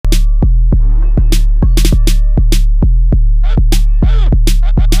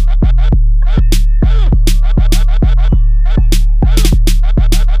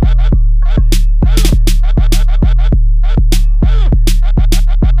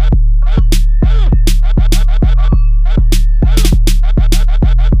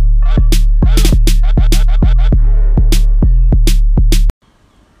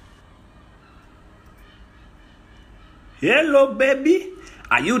Hello, baby.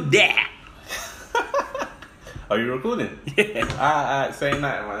 Are you there? Are you recording? Yeah. Alright, say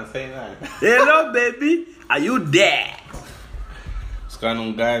that, man. Say that. Hello, baby. Are you there? What's going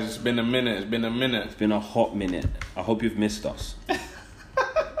on, guys? It's been a minute. It's been a hot minute. I hope you've missed us.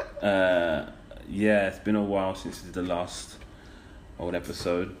 Yeah, it's been a while since the last old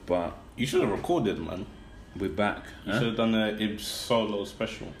episode, but You should have recorded, man. we're back. You should have done a Ibs solo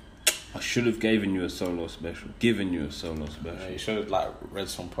special. I should have given you a solo special. Yeah, you should have like read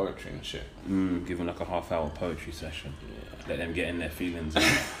some poetry and shit. Given like a half-hour poetry session. Yeah. Let them get in their feelings.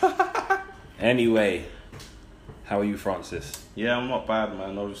 Anyway, how are you, Francis? Yeah, I'm not bad,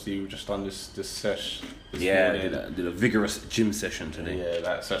 man. Obviously, we've just done this sesh. Yeah, did a vigorous gym session today. Yeah,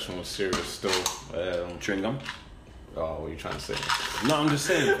 that session was serious still. Chewing gum? Oh, what are you trying to say? No, I'm just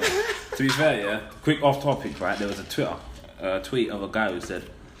saying. To be fair, yeah. Quick off topic, right? There was a tweet of a guy who said,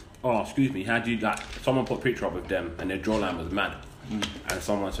 "Oh, excuse me, how do you like?" Someone put a picture up of them, and their jawline was mad. And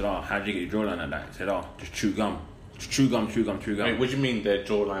someone said, "Oh, how do you get your jawline like that?" He said, "Oh, just chew gum, chew gum." Wait, what do you mean their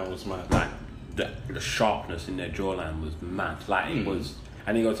jawline was mad? Like the sharpness in their jawline was mad. Like it was.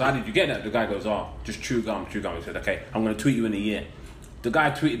 And he goes, "How did you get that?" The guy goes, "Oh, just chew gum, chew gum." He said, "Okay, I'm gonna tweet you in a year." The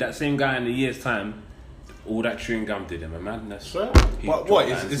guy tweeted that same guy in a year's time. All that chewing gum did him a madness. So, what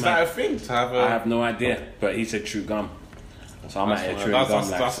is that a thing to have? I have no idea, but he said chew gum. So I'm out here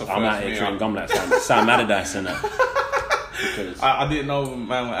chewing gum like Sam Allardyce and that. I didn't know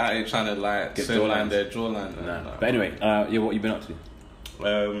man were out here trying to like get line their jawline. Nah. But anyway, yeah, what you been up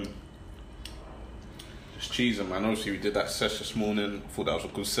to? Just cheesing, man. Obviously, we did that session this morning. Thought that was a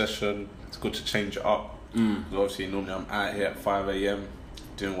good session. It's good to change it up. Obviously, normally I'm out here at 5 a.m.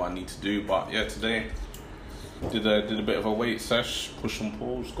 doing what I need to do. But yeah, today did a bit of a weight sesh, push and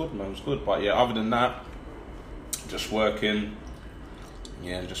pull. It was good, man. It was good. But yeah, other than that, just working.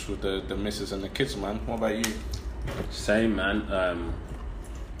 Yeah, just with the missus and the kids, man. What about you? Same, man.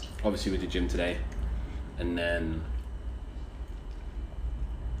 Obviously with the gym today, and then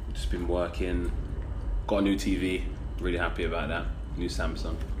just been working. Got a new TV. Really happy about that. New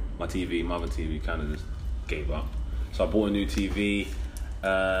Samsung. My other TV, kind of just gave up. So I bought a new TV.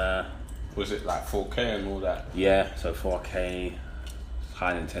 Was it like 4K and all that? Yeah, so 4K,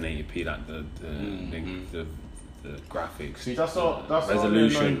 higher than 1080p, like the graphics. See, that's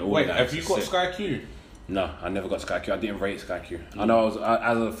resolution. All Wait, that. have you got Sick. Sky Q? No, I never got Sky Q. I didn't rate Sky Q. I know I was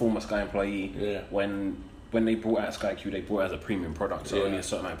as a former Sky employee. Yeah. When they brought out Sky Q, they brought it as a premium product, so only a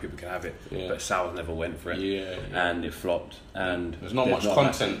certain amount of people can have it. Yeah. But Sal's never went for it. Yeah. And it flopped. And there's not much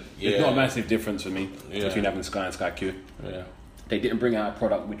content. There's not a massive difference for me between having Sky and Sky Q. Yeah. They didn't bring out a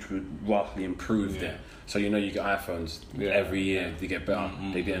product which would vastly improve it. So you get iPhones every year they get better.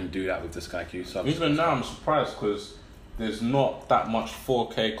 They didn't do that with the Sky Q. So even now I'm surprised because there's not that much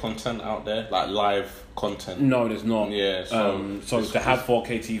 4K content out there, like live content. No, there's not. Yeah. So to have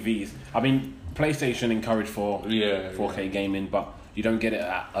 4K TVs, I mean, PlayStation encourage for 4K gaming, but you don't get it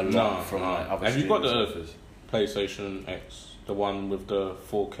a lot from like other. Have you got the surfers. PlayStation X? The one with the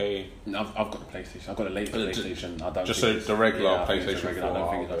 4K. No, I've got the PlayStation. I've got the latest PlayStation. I don't just think the regular I think PlayStation. it's regular. I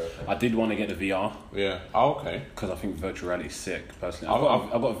don't think it's I did want to get the VR. Yeah. Oh, okay. Because I think virtual reality is sick. Personally,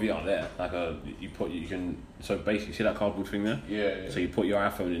 I've got a VR there. Like you can. So basically, see that cardboard thing there? Yeah. So you put your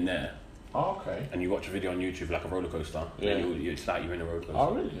iPhone in there. Oh, okay. And you watch a video on YouTube like a roller coaster. Yeah. And it's like you're in a roller coaster.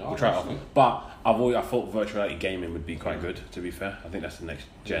 Oh, really? We'll try it out. But I thought virtual reality gaming would be quite good. To be fair, I think that's the next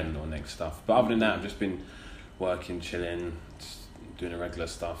gen or next stuff. But other than that, I've just been working, chilling. Doing the regular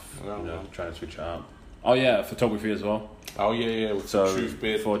stuff, trying to switch it up. Oh yeah, photography as well. Oh yeah. So Truth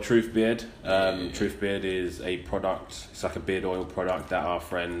Beard. For Truth Beard, Truth Beard is a product. It's like a beard oil product that our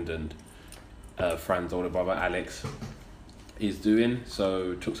friend and Fran's older brother Alex is doing.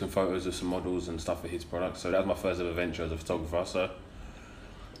 So took some photos of some models and stuff for his product. So that was my first ever venture as a photographer. So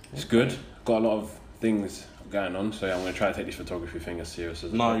it's good. Got a lot of things going on, so I'm going to try to take this photography thing as serious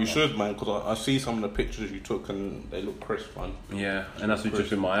as you should, man, because I see some of the pictures you took and they look crisp, man. Yeah, and that's just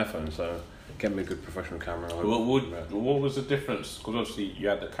with my iPhone, so get me a good professional camera. What was the difference? Because obviously you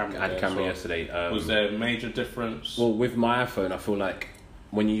had the camera. I had the camera yesterday. Was there a major difference? Well, with my iPhone, I feel like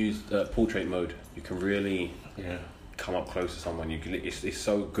when you use portrait mode, you can really come up close to someone. You can. It's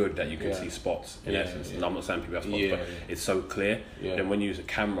so good that you can see spots. In essence, and I'm not saying people have spots, but it's so clear. Yeah. Then when you use a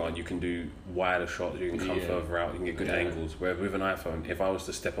camera, you can do wider shots. You can come further out. You can get good angles. Whereas with an iPhone, if I was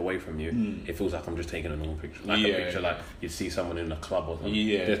to step away from you, it feels like I'm just taking a normal picture, like a picture like you'd see someone in a club or something.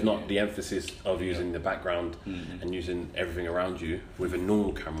 There's not the emphasis of using the background and using everything around you. With a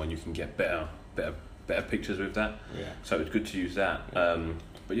normal camera, you can get better pictures with that. Yeah. So it's good to use that.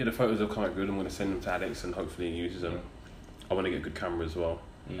 But yeah, the photos are quite good. I'm going to send them to Alex and hopefully he uses them. I want to get a good camera as well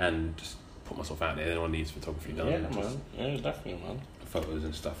and just put myself out there. Anyone needs photography done. Yeah, man. Yeah, definitely, man. Photos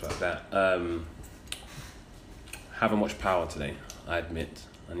and stuff like that. Haven't watched Power today. I admit,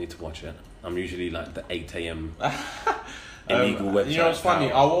 I need to watch it. I'm usually like the 8 a.m. illegal website. You know, it's funny.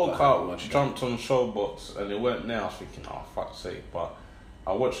 Power, I woke up, jumped on Showbox, and it weren't there. I was thinking, oh fuck's sake! But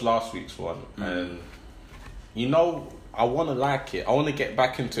I watched last week's one, and you know, I want to like it. I want to get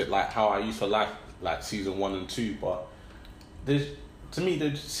back into it, like how I used to like season 1 and 2. But there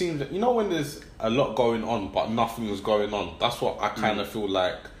seems that, you know, when there's a lot going on, but nothing is going on. That's what I kind of feel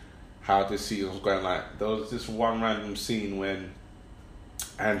like how this season's going. Like there was this one random scene when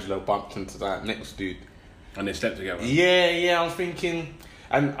Angelo bumped into that next dude, and they slept together. Yeah. I'm thinking.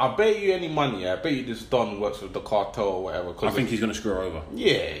 And I bet you any money, I bet you this Don works with the cartel or whatever. I think he's going to screw her over.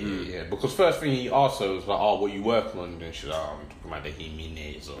 Yeah. Because first thing he asked her was like, oh, what are you working on? And she's like, oh, I'm talking about the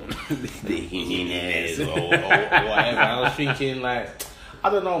Jimenez or the Jimenez or whatever. I was thinking, like, I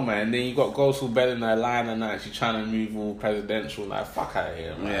don't know, man. Then you got Ghostal Bell in her line and that. She's trying to move all presidential. Like, fuck out of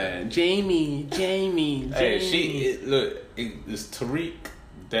here, man. Yeah, Jamie. Hey, it's Tariq,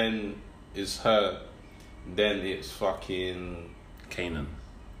 then it's her, then it's fucking Kanan.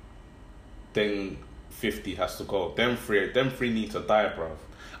 Then 50 has to go. Them three need to die, bruv.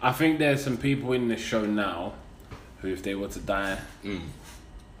 I think there's some people in this show now who, if they were to die,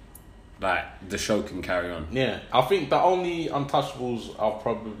 like, the show can carry on. Yeah, I think the only untouchables are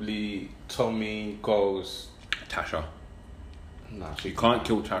probably Tommy, Ghost, Tasha. Nah, she can't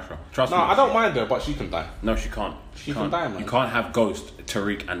kill Tasha. Trust me. No, I don't mind her, but she can die. No, she can't. She can die, man. You can't have Ghost,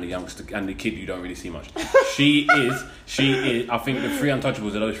 Tariq, and the youngster and the kid you don't really see much. She is. I think the 3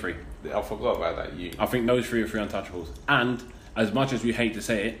 untouchables are those 3. I forgot about that. I think those 3 are 3 untouchables. And as much as we hate to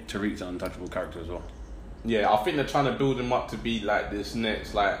say it, Tariq's an untouchable character as well. Yeah, I think they're trying to build him up to be like this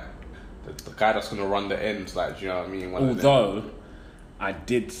next, like the guy that's gonna run the ends. Like, do you know what I mean? Although, I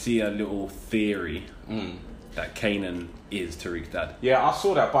did see a little theory that Kanan is Tariq's dad. Yeah, I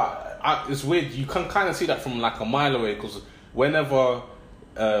saw that, but it's weird. You can kind of see that from like a mile away, because whenever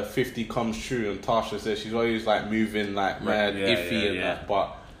 50 comes true and Tasha says, she's always like moving like mad iffy and that.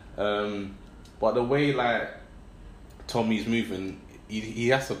 But the way like Tommy's moving, he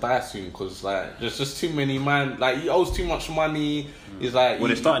has to die soon, because like there's just too many man. Like he owes too much money. He's like,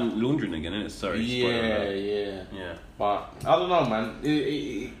 they're starting laundering again, isn't it? Sorry. Yeah. But I don't know, man.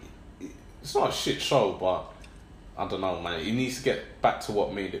 It's not a shit show, but I don't know, man. It needs to get back to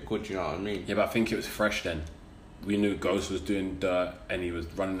what made it good. You know what I mean? Yeah, but I think it was fresh then. We knew Ghost was doing dirt and he was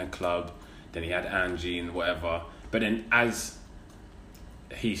running a club. Then he had Angie and whatever. But then as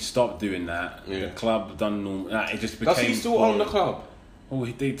he stopped doing that, the club done normal. It just became. Does he still own the club? Oh,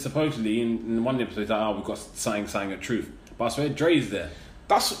 they supposedly in one episode, like, we've got saying at Truth. But I swear Dre's there.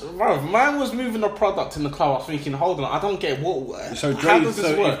 That's bro. Man was moving a product in the club. I was thinking, hold on, I don't get what. So how does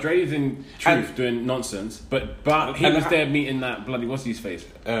this work? If Dre's in Truth doing nonsense, but he was there meeting that bloody what's his face?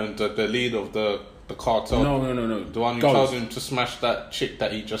 The lead of the cartel. No. The one who told him to smash that chick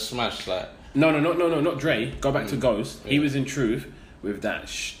that he just smashed. Like no, not Dre. Go back to Ghost. Yeah. He was in Truth with that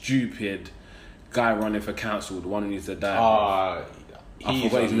stupid guy running for council. The one who needs to die. I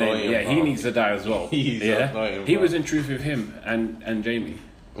forgot his name. Yeah, he needs to die as well. Annoying, he was in Truth with him and Jamie.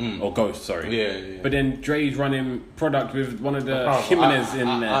 Or Ghost, sorry. Yeah. But then Dre's running product with one of the Jimenez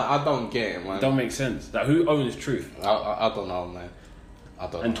in there. I don't get it, man. Don't make sense. Like, who owns Truth? I don't know, man. I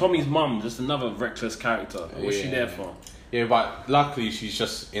don't know. And Tommy's mum, just another reckless character. What's she there for? Yeah, but luckily she's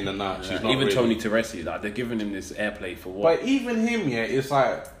just in and out. She's not even really... Tony Teresi, like, they're giving him this airplay for what? But even him, it's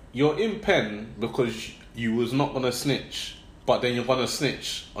like, you're in pen because you was not going to snitch, but then you're going to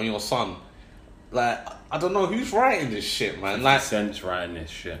snitch on your son. Like, I don't know who's writing this shit, man. Like, Cent's writing this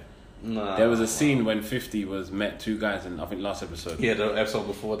shit. Nah, there was a scene when 50 met 2 guys in, I think, last episode. Yeah, the episode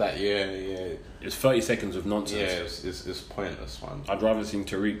before that, yeah. It was 30 seconds of nonsense. Yeah, it's pointless, man. I'd rather seen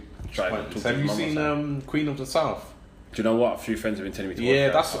Tariq try to talk to his mum. Have you seen Queen of the South? Do you know what? A few friends have been telling me to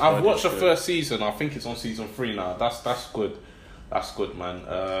watch that. Yeah, I've watched the first season. I think it's on season 3 now. That's good. That's good, man.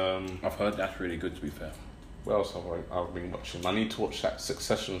 I've heard that's really good, to be fair. What else have I've been watching? I need to watch that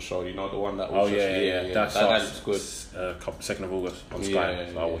Succession show. You know, the one that was That's good. 2nd of August on Sky.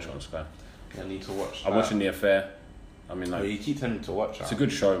 So I'll watch it on Sky. I need to watch. I'm watching The Affair. I mean, like, you keep telling me to watch that. It's a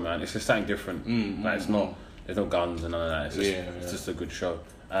good show, man. It's just something different. It's not. There's no guns and none of that. It's just, it's just a good show.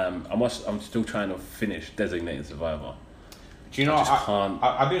 I'm still trying to finish Designated Survivor. Do you know?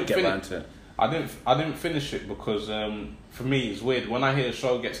 I didn't get around to it. I didn't finish it because for me it's weird. When I hear a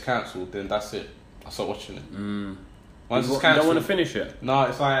show gets cancelled, then that's it. I start watching it. Once it's cancelled, you don't want to finish it? No,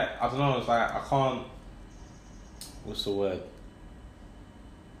 it's like, I don't know. It's like I can't. What's the word?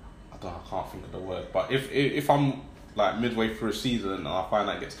 I can't think of the word. But if I'm like midway through a season and I find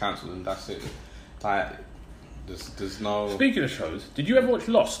that gets cancelled and that's it. Like, there's no. Speaking of shows, did you ever watch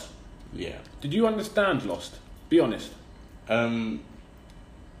Lost? Yeah. Did you understand Lost? Be honest. No.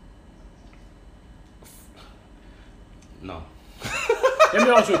 Let me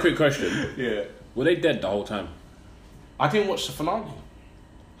ask you a quick question. Yeah. Were they dead the whole time? I didn't watch the finale.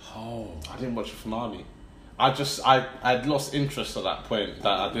 Oh. I didn't watch the finale. I'd lost interest at that point.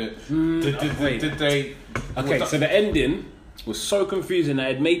 That I did. Did they? Okay, so the ending was so confusing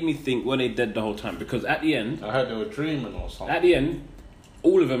that it made me think, were they dead the whole time? Because at the end, I heard they were dreaming or something. At the end,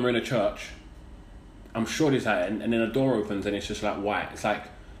 all of them are in a church. I'm sure this happened, and then a door opens and it's just like white. It's like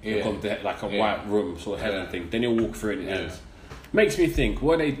like a white room sort of heaven thing. Then you'll walk through it and it ends. Makes me think,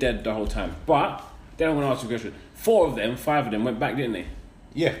 were they dead the whole time? But then I'm going to ask you a question. 5 of them went back, didn't they?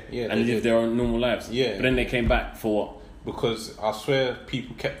 Yeah. And lived their own normal lives. Yeah. But then they came back for what? Because I swear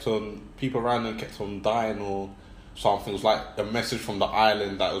people around them kept on dying or something. It was like a message from the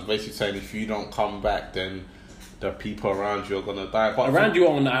island that was basically saying if you don't come back, then the people around you are gonna die. But around you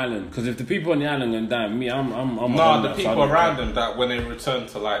on the island, because if the people on the island are gonna die, me, I'm no, the people around them that when they return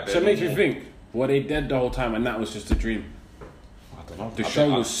to like. So it makes me think: were they dead the whole time, and that was just a dream? I don't know. The show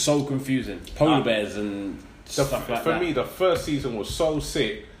was so confusing. Polar bears and stuff like that. For me, the first season was so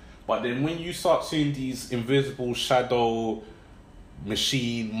sick, but then when you start seeing these invisible shadow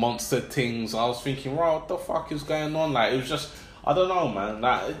machine monster things, I was thinking, wow, what the fuck is going on? Like, it was just, I don't know, man.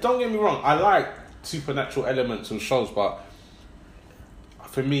 Like, don't get me wrong, I like supernatural elements of shows, but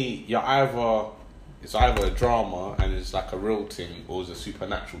for me, it's either a drama and it's like a real thing, or it's a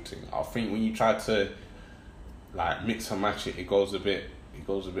supernatural thing. I think when you try to like mix and match it, it goes a bit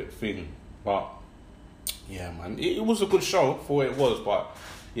thin. But yeah, man, it was a good show for what it was, but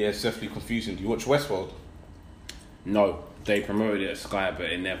yeah, it's definitely confusing. Do you watch Westworld? No, they promoted it at Sky, but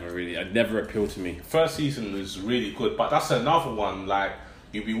it never appealed to me. First season was really good, but that's another one, like,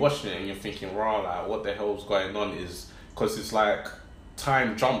 you'll be watching it and you're thinking, wow, like, what the hell's going on? Is because it's like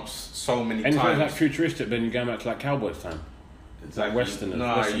time jumps so many times. And it's like futuristic, then you're going back to like Cowboys time. It's like Western.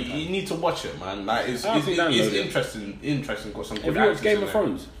 No, you need to watch it, man. Like, it's interesting. Got some good. Have you watched Game of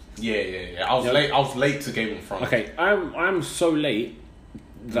Thrones? Yeah. I was late to Game of Thrones. Okay, I'm so late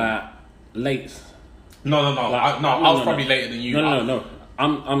that late. No. I was probably later than you. No.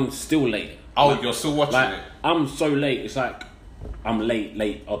 I'm still late. Oh, like, you're still watching it? I'm so late. It's like I'm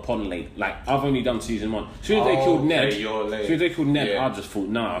late upon late. Like, I've only done season 1. As soon as they killed Ned, I just thought,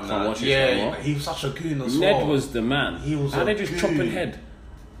 I can't watch it anymore. He was such a goon as well. Ned was the man. He was and they just chopping head.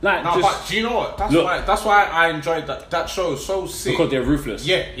 Like, but do you know what? That's why I enjoyed that. That show is so sick. Because they're ruthless.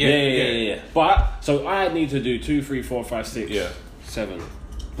 Yeah. But so I need to do 2, 3, 4, 5, 6, 7.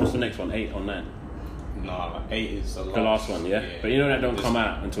 What's the next one? 8 or 9? No, 8 is the last one. Yeah. But you know that don't come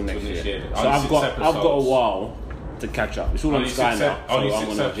out until next year. So I've got a while to catch up. It's all on Sky now. So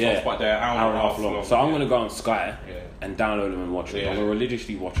I'm gonna but they're hour and a half long. So I'm gonna go on Sky and download them and watch them. I'm gonna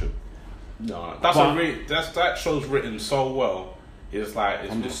religiously watch them. No, that show's written so well. It's like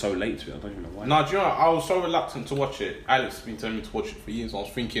I'm just so late to it. I don't even know why. No, do you know what? I was so reluctant to watch it. Alex has been telling me to watch it for years. I was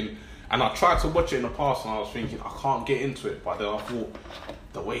thinking, and I tried to watch it in the past, and I was thinking I can't get into it. But then I thought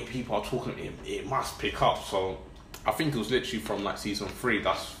the way people are talking, it must pick up. So I think it was literally from like season 3.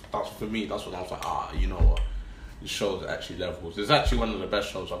 That's for me. That's when I was like, you know what? The show's actually levels. It's actually one of the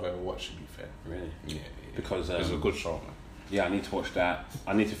best shows I've ever watched, to be fair. Really? Yeah. Because it's a good show, man. Yeah, I need to watch that.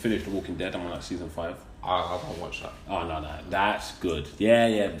 I need to finish The Walking Dead. I'm on like season 5. I don't watch that. Oh no, that's good.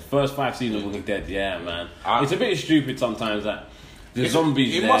 Yeah. The first 5 seasons of Walking Dead. Yeah, man. It's a bit stupid sometimes that the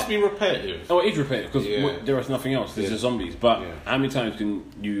zombies. It must be repetitive. Oh, it is repetitive because there is nothing else. There's just zombies. But how many times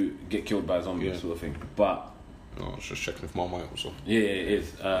can you get killed by a zombie sort of thing? But I was just checking if my mic was on. Yeah, it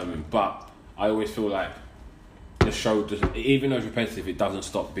is. But I always feel like the show doesn't, even though it's repetitive, it doesn't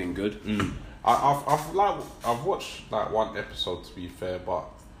stop being good. I've watched like 1 episode, to be fair, but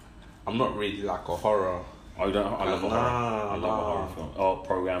I'm not really like a horror. I love a horror. I love a horror film. Oh,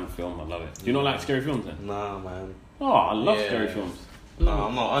 program film. I love it. Do you not like scary films then? Nah, man. Oh, I love scary films. No,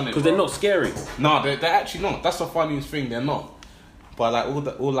 I'm not on it. Because they're not scary. No, they're actually not. That's the funniest thing. They're not. But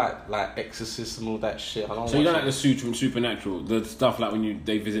like all like Exorcist and all that shit. I don't. So you don't like the supernatural, the stuff like when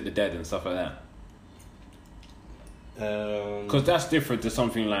they visit the dead and stuff like that. Because that's different to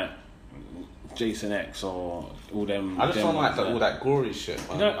something like Jason X or all them. I just don't like all that gory shit,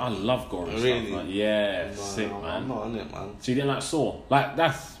 man. You know, I love gory stuff. Like, yeah, sick, man. I'm not on it, man. So you didn't like Saw? Like,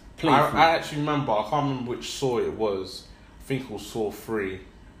 that's playful. I actually remember, I can't remember which Saw it was. I think it was Saw 3.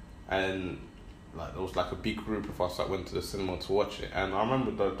 And like there was like a big group of us that went to the cinema to watch it. And I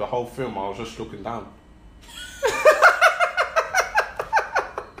remember the whole film, I was just looking down.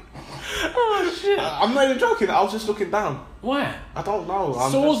 shit. I'm not even joking. I was just looking down. Why? I don't know.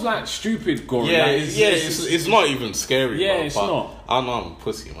 Saw's like stupid gory. Yeah, like, it's not even scary. Yeah, bro, it's but not. I know I'm a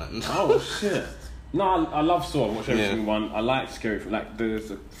pussy, man. Oh shit. No, I love Saw. I watch every single one. I like scary film. Like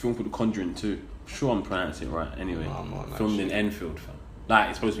there's a film called The Conjuring 2. I'm sure I'm pronouncing it right. Anyway, No, I'm not, filmed in Enfield. Fam. Like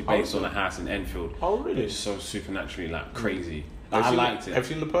it's supposed to be based on a house in Enfield. Oh really? It's so supernaturally like crazy. Like, I liked it. Have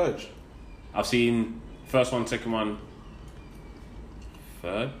you seen The Purge? I've seen first one, second one,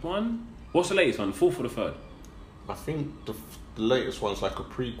 third one. What's the latest one? Fourth or the third? I think the latest one's like a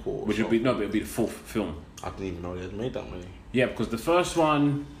prequel. Which would be no, but it'd be the fourth film. I didn't even know they had made that many. Yeah, because the first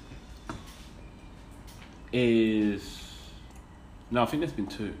one is no, I think there's been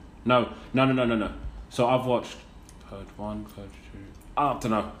two. No. So I've watched Purge 1, Purge 2. I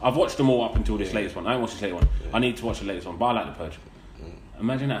don't know. I've watched them all up until this latest one. I haven't watched this latest one. Yeah. I need to watch the latest one, but I like the Purge.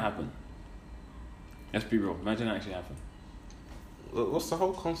 Imagine that happened. Let's be real. Imagine that actually happened. What's the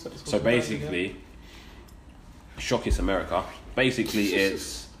whole concept? So basically, shock it's America. Basically,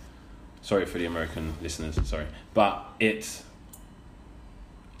 it's sorry for the American listeners. Sorry, but it's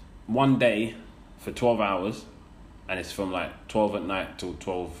one day for 12 hours, and it's from like 12 at night till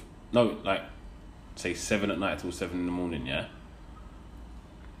 12. No, like say 7 at night till 7 in the morning. Yeah,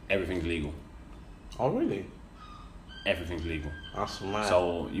 everything's legal. Oh really? Everything's legal. That's mad.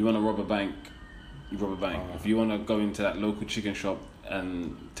 So you want to rob a bank, you rob a bank. Oh. If you want to go into that local chicken shop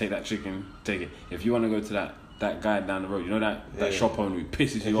and take that chicken, take it. If you want to go to that guy down the road, you know that shop owner who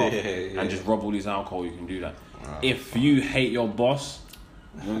pisses you off and just rob all his alcohol, you can do that. Wow. If you hate your boss,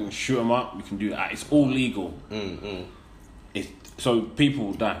 you want to shoot him up, you can do that. It's all legal. So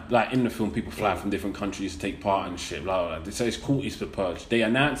people die. Like in the film, people fly from different countries to take part and shit. Blah, blah, blah. They say it's called It's the Purge. They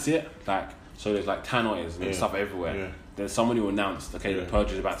announce it like. So there's like tannoys and stuff everywhere. Yeah. There's someone who announced, okay, the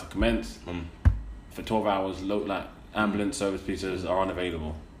purge is about to commence. For 12 hours, like ambulance service pieces are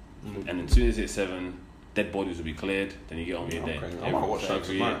unavailable. And as soon as it's 7, dead bodies will be cleared. Then you get on with your day. I might watch that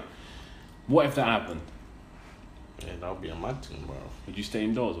tonight. What if that happened? Yeah, that would be a mad thing, bro. Would you stay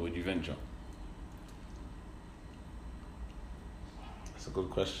indoors or would you venture? That's a good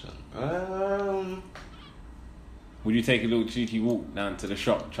question. Would you take a little cheeky walk down to the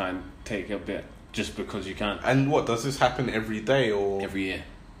shop, try and take a bit, just because you can? And what, does this happen every day or every year?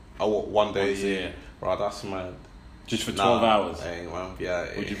 Oh, what, one day Once a year? Right, that's mad. Just for 12 hours? Well, yeah.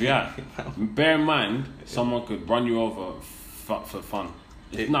 Would you be out? Bear in mind, someone could run you over for fun.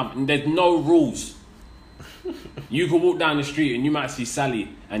 There's no rules. You could walk down the street and you might see Sally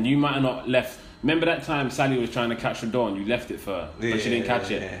and you might have not left. Remember that time Sally was trying to catch the door and you left it for her, but she didn't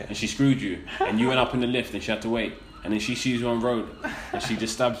catch it and she screwed you and you went up in the lift and she had to wait and then she sees you on road and she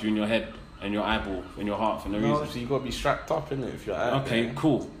just stabs you in your head and your eyeball and your heart for no reason. So you got to be strapped up, innit, if you're out there.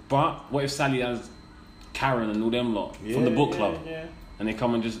 Cool. But what if Sally has Karen and all them lot from the book club and they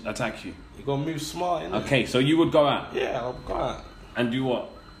come and just attack you? You got to move smart, innit? Okay, so you would go out? Yeah, I'll go out. And do what?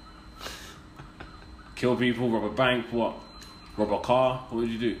 Kill people, rob a bank, what? Rob a car? What would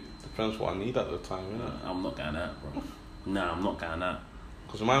you do? Depends what I need at the time, innit? I'm not going out, bro. Nah, I'm not going out.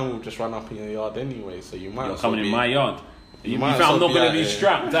 Because mine will just run up in your yard anyway, so you might. You're coming in my yard. You might I'm not going to be here.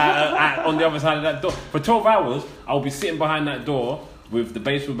 strapped on the other side of that door. For 12 hours, I'll be sitting behind that door with the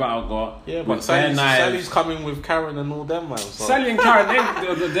baseball bat I've got. Yeah, but Sally's coming with Karen and all them, man. So. Sally and Karen,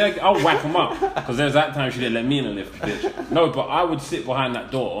 I'll whack them up. Because there's that time she didn't let me in the lift, bitch. No, but I would sit behind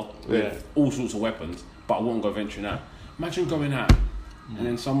that door with all sorts of weapons, but I wouldn't go venturing out. Imagine going out and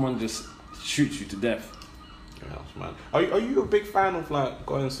then someone just shoots you to death. Yeah, that's mad. Are you a big fan of like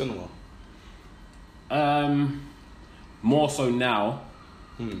going cinema? More so now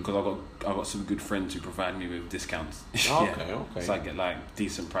because I got some good friends who provide me with discounts. Okay. So I get like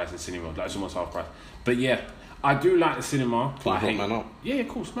decent price in cinema, like it's almost half price. But yeah, I do like the cinema. Can you hook man up? Yeah, of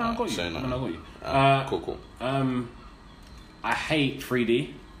course, man. I got you. Man, I got you. Cool. I hate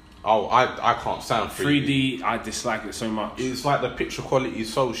 3D. Oh, I can't stand 3D. 3D, I dislike it so much. It's like the picture quality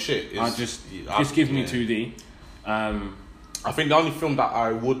is so shit. Just give me 2D. I think the only film that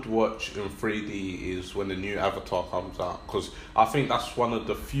I would watch in 3D is when the new Avatar comes out, because I think that's one of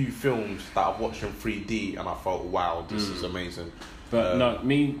the few films that I've watched in 3D and I thought, wow, this is amazing. But no,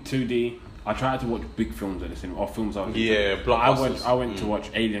 me 2D. I tried to watch big films at the cinema, or films I was blockbusters. I went to watch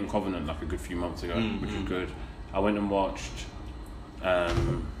Alien Covenant like a good few months ago, which was good. I went and watched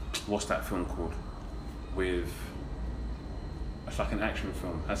what's that film called? It's like an action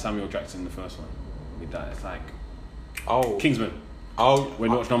film. Has Samuel Jackson in the first one. With that, it's like Kingsman. We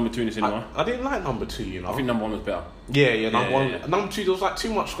watched number 2 in the cinema. I didn't like number 2, you know. I think number 1 was better. Yeah. Number 2, there was like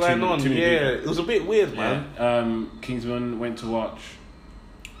too much going on. It was a bit weird, man. Kingsman. Went to watch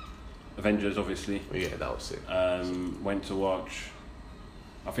Avengers, obviously. Yeah, that was sick. Went to watch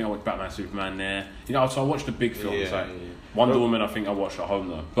I think I watched Batman, Superman there. You know, so I watched the big films. Wonder Woman, I think I watched at home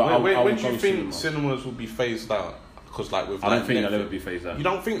though. But when do you think cinemas will be phased out? Because I don't think they'll ever be phased out. You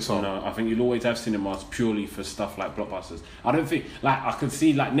don't think so? No, I think you'll always have cinemas purely for stuff like blockbusters. I don't think I can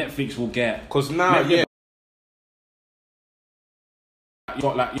see Netflix will get because now he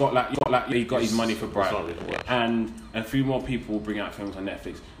got his money for Bright, and a few more people will bring out films on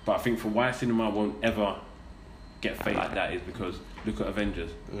Netflix. But I think for why cinema won't ever get phased like that is because look at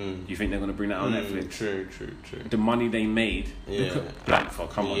Avengers. Do you think they're going to bring that on Netflix? True. The money they made. Look at Black Panther.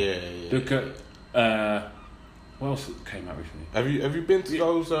 Come on. Look at what else came out recently? Have you been to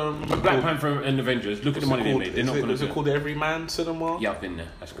those Black Panther and Avengers? Look at the money they made. They're not going to. Is it called Everyman Cinema? Yeah, I've been there.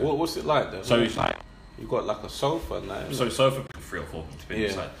 That's good. What's it like there? So it's like you got like a sofa and that. So sofa 3 or 4 to be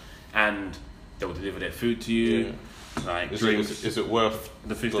inside, and they will deliver their food to you. Yeah. Like drinks. Is it worth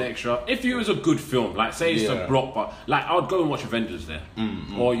the 50 extra? If it was a good film, like say it's a block, but like I'd go and watch Avengers there,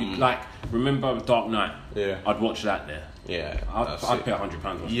 or you like remember Dark Knight? Yeah, I'd watch that there. Yeah, I'd pay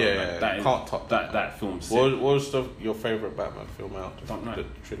 £100. Yeah, can't top that film. What was your favourite Batman film out? Dark Knight.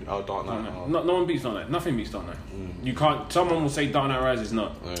 Dark Knight. No one beats Dark Knight. Nothing beats Dark Knight. You can't. Someone will say Dark Knight Rises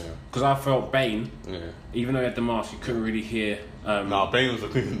not. Because I felt Bane. Even though he had the mask, you couldn't really hear. Bane was a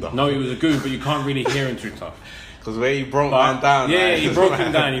goon though. No, he was a goon, but you can't really hear him too tough. Because where he broke man down. Yeah, he broke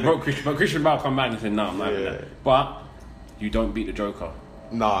him down. He broke Christian. But Christian Bale come back and said, "No, I'm not having that." But you don't beat the Joker.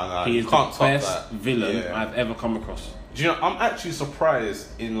 No, he is the best villain I've ever come across. Do you know? I'm actually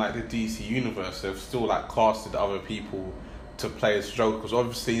surprised in like the DC universe they've still like casted other people to play as Joker. Because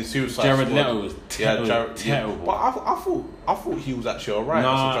obviously in Suicide Jared Squad, Leto was terrible. But I thought he was actually alright.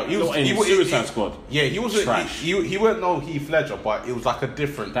 Nah, he was Suicide Squad. Yeah, he was trash. He weren't no Heath Ledger, but it was like a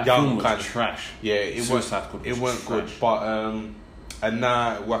different that young film was kind of trash. Yeah, it weren't good. But and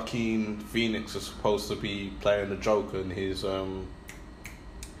now Joaquin Phoenix is supposed to be playing the Joker in his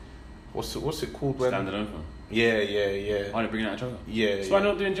what's it called? Standalone film. Yeah. Why are they bringing out a Joker? Yeah. So why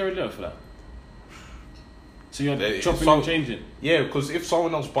not doing Jared Leto for that? So you're chopping and changing? Yeah, because if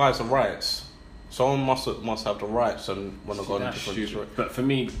someone else buys the rights, someone must have the rights and want to go in a different story. But for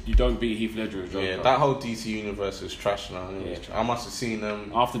me, you don't beat Heath Ledger as Joker. Yeah, that whole DC universe is trash now. Yeah, I must have seen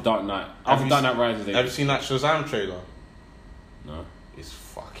them after Dark Knight. After Dark Knight Rises. Have you seen that Shazam trailer? No. It's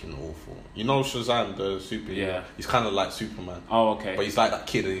fucking awful. You know Shazam, the superhero? Yeah. He's kind of like Superman. Oh, okay. But he's like that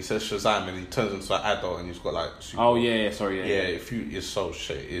kid and he says Shazam and he turns into an adult and he's got like super. Oh, yeah, sorry, yeah. It's so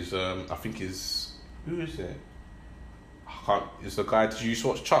shit. I think who is it? It's the guy, did you used to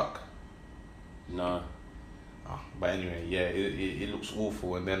watch Chuck? No. But anyway, it looks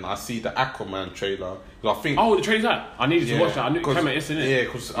awful. And then I see the Aquaman trailer. I think. Oh, the trailer's out. I needed to watch that. I knew it came out yesterday. Yeah,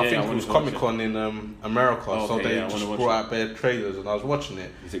 because I think it was Comic Con in America, so they just brought out their trailers, and I was watching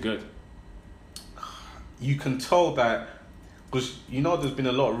it. Is it good? You can tell that because there's been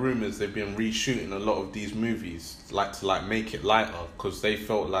a lot of rumors they've been reshooting a lot of these movies, to make it lighter, because they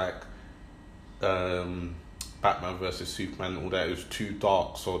felt like Batman versus Superman and all that, it was too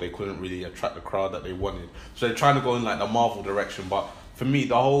dark, so they couldn't really attract the crowd that they wanted. So they're trying to go in like the Marvel direction. But for me,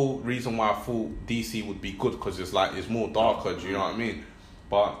 the whole reason why I thought DC would be good, because it's more darker, do you know what I mean?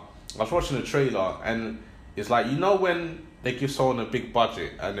 But I was watching the trailer and it's like, when they give someone a big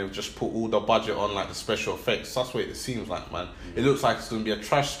budget and they've just put all the budget on like the special effects, that's what it seems like, man. It looks like it's going to be a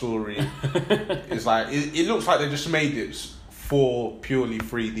trash story. It's like, it looks like they just made it for purely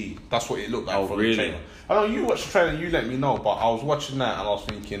 3D. That's what it looked like from the trailer. I know you watched the trailer, you let me know, but I was watching that and I was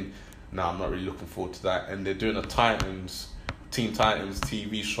thinking, I'm not really looking forward to that. And they're doing a Teen Titans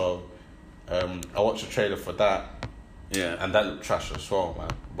TV show. I watched the trailer for that. Yeah. And that looked trash as well, man.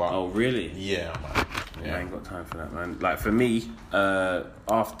 But, oh, really? Yeah, man. Yeah, I ain't got time for that, man. Like, for me,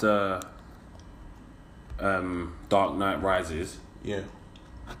 after Dark Knight Rises,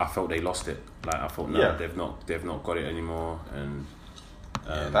 I felt they lost it. Like, I thought, they've not got it anymore. And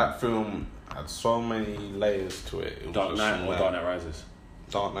that film had so many layers to it. Dark Knight or Dark Knight Rises?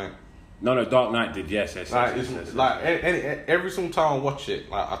 Dark Knight. No, Dark Knight did, yes. Every single time I watch it,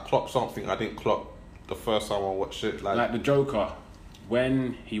 like, I clock something I didn't clock the first time I watched it. Like the Joker,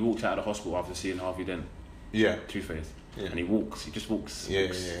 when he walked out of the hospital after seeing Harvey Dent. Yeah. Two-Face. Yeah. And he just walks.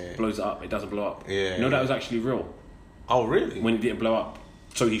 Yeah. Blows it up. It doesn't blow up. Yeah. That was actually real. Oh, really? When it didn't blow up.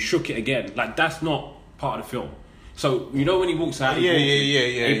 So he shook it again. Like, that's not part of the film. So, when he walks out,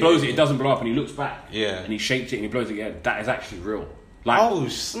 he blows it doesn't blow up, and he looks back. Yeah. And he shakes it and he blows it again. That is actually real. Like, oh,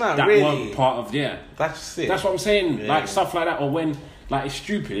 snap, that really? Weren't part of, That's it. That's what I'm saying. Yeah. Like, stuff like that. Or when, like, it's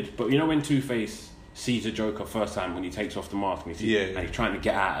stupid, but when Two-Face sees the Joker first time when he takes off the mask and he's trying to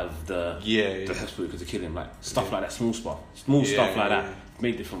get out of the hospital because they kill him, like stuff like that, small stuff like that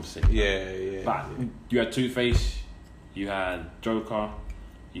made the film sick. Yeah. But you had Two-Face, you had Joker,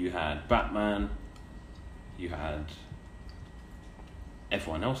 you had Batman, you had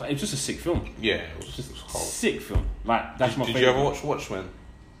everyone else. It was just a sick film. Yeah, it was just sick film. Like that's my favorite. Did you ever watch Watchmen?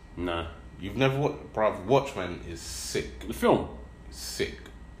 No. You've never watched, bruv. Watchmen is sick. The film, sick.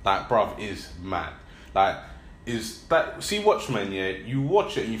 Like, bruv, is mad. Like, is that? See, Watchmen. Yeah, you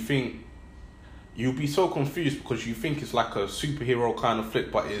watch it and you think you'll be so confused because you think it's like a superhero kind of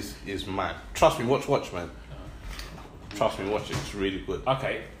flick, but is mad. Trust me, watch Watchmen. Trust me, watch it. It's really good.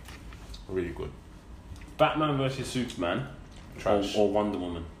 Okay. Really good. Batman versus Superman. Trash. Or Wonder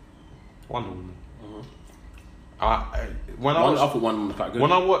Woman. Wonder Woman. Mm-hmm. I thought Wonder Woman was quite good.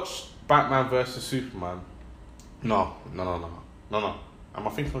 When I watched Batman versus Superman, no. Am I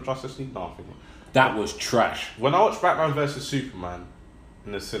thinking of Justice League? No, I'm thinking. That was trash. When I watched Batman versus Superman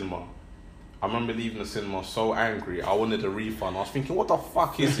in the cinema, I remember leaving the cinema so angry. I wanted a refund. I was thinking, what the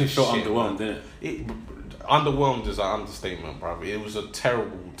fuck is this shit? Underwhelmed, didn't it? Underwhelmed is an understatement, bro. It was a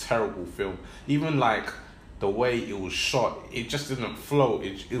terrible, terrible film. Even like the way it was shot, it just didn't flow.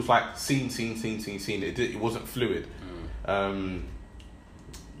 It was like scene. It wasn't fluid.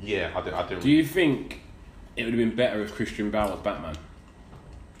 Yeah, I didn't. Do you think it would have been better if Christian Bale was Batman?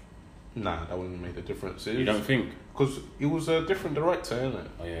 Nah, that wouldn't have made a difference. You don't think? Because it was a different director, isn't it?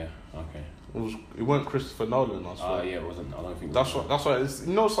 Oh yeah, okay. It weren't Christopher Nolan. I swear. Oh yeah, it wasn't. I don't think. That's what. It's,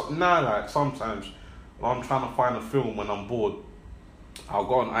 now like sometimes when I'm trying to find a film when I'm bored, I'll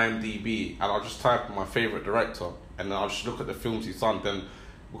go on IMDb and I'll just type in my favorite director and then I'll just look at the films he's done. Then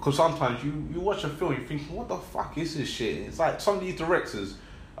because sometimes you watch a film, you're thinking, what the fuck is this shit? It's like some of these directors,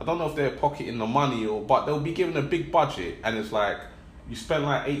 I don't know if they're pocketing the money but they'll be given a big budget and it's like you spend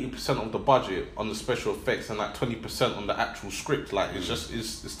like 80% of the budget on the special effects and like 20% on the actual script. Like it's just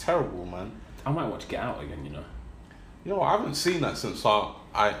it's terrible, man. I might watch Get Out again, you know. You know, I haven't seen that since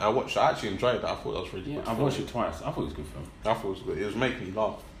I watched it. I actually enjoyed it. I thought that was really good. I've watched it twice. I thought it was a good film. I thought it was good. It was making me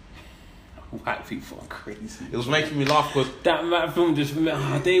laugh. White people are crazy. It was making me laugh because that film just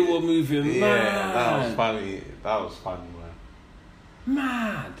they were moving mad. Yeah, that was funny.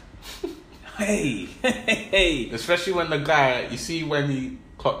 Mad. Hey. Especially when the guy, you see when he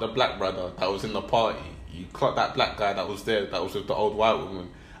clocked the black brother that was in the party. You clocked that black guy that was there, that was with the old white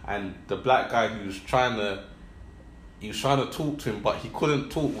woman, and the black guy who was trying to talk to him, but he couldn't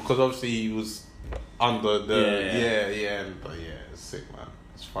talk because obviously he was under the it's sick, man.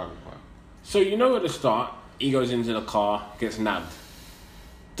 It's funny, man. So you know at the start, he goes into the car, gets nabbed.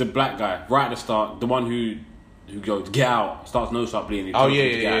 The black guy, right at the start, the one who goes get out, starts bleeding.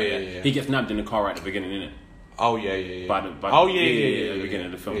 Yeah. He gets nabbed in the car right at the beginning, innit? Oh yeah. By the beginning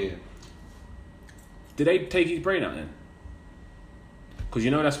of the film. Yeah. Did they take his brain out then? Because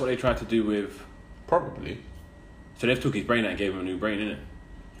you know that's what they tried to do with. Probably. So they took his brain out and gave him a new brain, innit?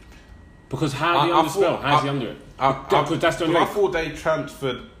 Because how do you underspell? How's he under it? Because that's the only way. I thought they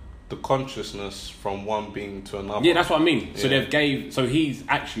transferred the consciousness from one being to another. Yeah, that's what I mean. So so he's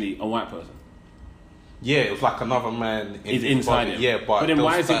actually a white person. Yeah, it was like another man inside him. Yeah, but then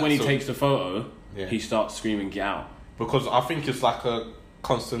why is it when he takes the photo, he starts screaming, "Get out"? Because I think it's like a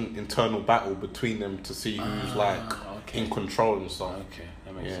constant internal battle between them to see who's in control and stuff. Okay,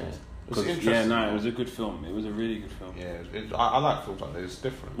 that makes sense. It was interesting. It was a good film. It was a really good film. Yeah, I like films like this. It's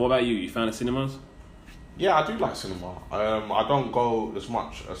different. What about you? You found the cinemas? Yeah, I do like cinema. I don't go as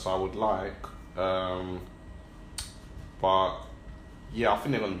much as I would like, but yeah, I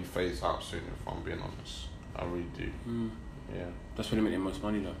think they're gonna be phased out soon. If I'm being honest, I really do. Yeah, that's where they make the most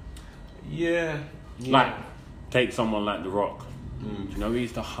money, though. Yeah. Like, take someone like The Rock. Do you know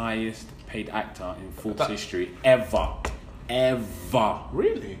he's the highest paid actor in Forbes history ever?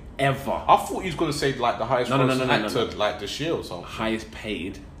 Really? Ever. I thought he was going to say like the highest actor like this year or something. Highest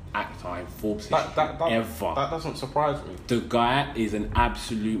paid actor in Forbes history ever. That doesn't surprise me. The guy is an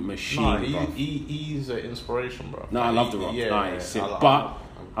absolute machine. He's an inspiration, bro. No, I love The Rock. He's sick. But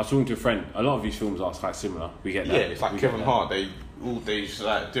I was talking to a friend. A lot of these films are quite similar. We get that. Yeah, it's like Kevin Hart. They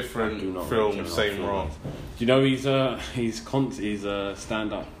like different films, same role. Do you know he's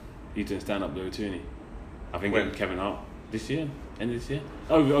stand up? He's doing stand up though too, isn't he? I think Kevin Hart. This year? End of this year?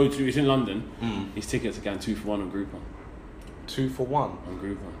 O2, it's in London. His tickets are going 2 for 1 on Groupon. 2 for 1? On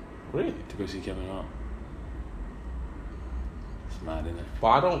Groupon. Really? To go see Kevin Hart. It's mad, isn't it? But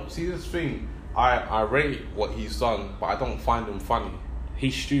I don't see this thing. I rate what he's done, but I don't find him funny.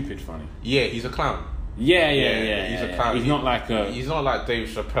 He's stupid funny. Yeah, he's a clown. Yeah. He's a clown. He's not like He's not like Dave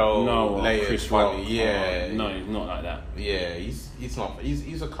Chappelle. Chris funny. Rock. Yeah. No, he's not like that. Yeah, he's not.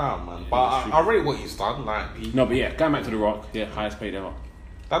 He's a clown, man. But I rate what he's done. But going back to The Rock. Yeah, highest paid ever.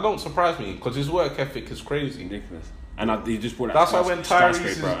 That don't surprise me because his work ethic is crazy. Ridiculous. And he just brought that. That's why when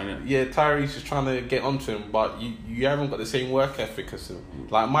Tyrese is trying to get onto him, but you haven't got the same work ethic as him.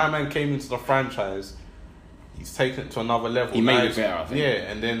 Like, my man came into the franchise, he's taken it to another level. He made it better, I think.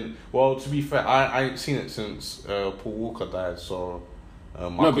 Yeah, and then, well, to be fair, I ain't seen it since Paul Walker died, so...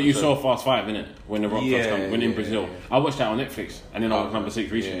 no, but you saw Fast 5, innit? When The Rock first came, when in Brazil. I watched that on Netflix, and then I was number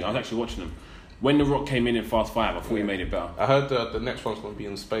 6 recently. Yeah. I was actually watching them. When The Rock came in Fast 5, I thought he made it better. I heard the next one's going to be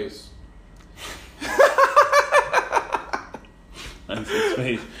in space.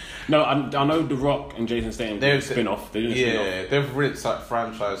 No, I know The Rock and Jason Statham did a spin-off. They're doing a spin-off. Yeah, they've rinsed that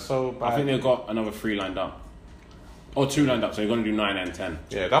franchise so bad. I think they've got another 3 lined up. Or 2 lined up, so they're going to do 9 and 10.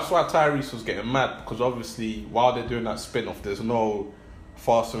 Yeah, that's why Tyrese was getting mad, because obviously, while they're doing that spin-off, there's no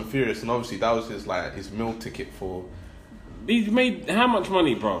Fast and Furious, and obviously that was his meal ticket for... He's made how much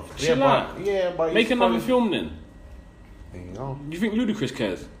money, bro? Chill out. But make another film then. There you go. You think Ludacris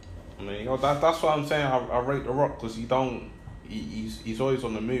cares? There you go. That's what I'm saying. I rate The Rock, because he's always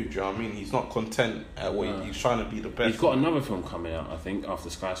on the move, do you know what I mean? He's not content at what he's trying to be the best. He's got another film coming out, I think, after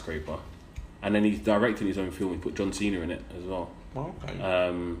Skyscraper. And then he's directing his own film. He put John Cena in it as well. Oh, okay.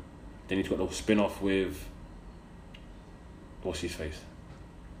 Then he's got the spin-off with... What's his face?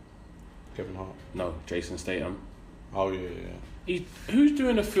 Kevin Hart? No, Jason Statham. Oh, yeah. Who's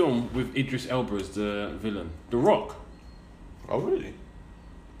doing a film with Idris Elba as the villain? The Rock. Oh, really?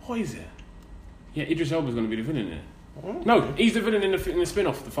 What is it? Yeah, Idris Elba's going to be the villain in it. Oh, no, he's the villain in the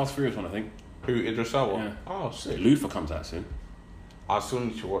spin-off, the Fast Furious one, I think. Who, Idris Elba? Yeah. Oh, sick. Luther comes out soon. I still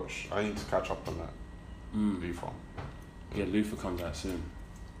need to watch. I need to catch up on that. Luther. Yeah, Luther comes out soon.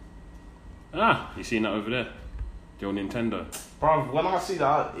 Ah, you seen that over there? The old Nintendo. Bro, when I see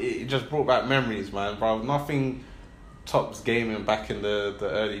that, it just brought back memories, man. Bro, nothing tops gaming back in the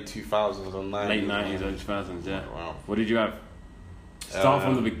early 2000s or 90s. Late 90s, early 2000s, yeah. Wow. What did you have? Start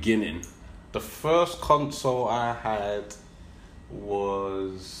from the beginning. The first console I had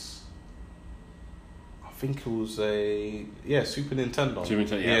was... I think it was Super Nintendo.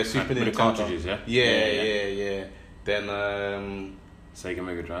 Yeah, Super Nintendo. With the cartridges, yeah? Yeah. Then Sega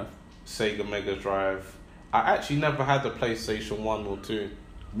Mega Drive. I actually never had the PlayStation 1 or 2.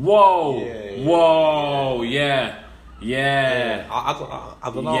 Whoa! Yeah. I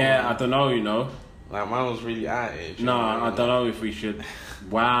don't know. Yeah, I don't know, you know. Like, mine was really at it. No, I don't know if we should.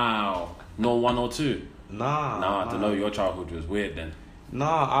 Wow. No 1 or 2? Nah, I don't know. Your childhood was weird then.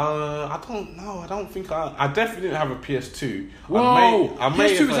 I don't know. I don't think I definitely didn't have a PS2. Whoa!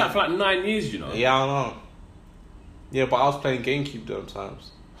 PS2 was out for like 9 years, you know. Yeah, I know. Yeah, but I was playing GameCube those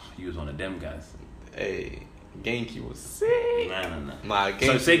times. You was one of them guys. Hey, GameCube was sick. Nah,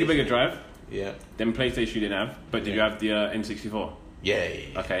 so Sega Mega Drive. Yeah. Then PlayStation you didn't have, but did you have the N64? Yeah.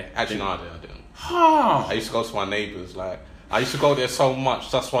 Okay. Actually, no, I didn't. I used to go to my neighbours. Like, I used to go there so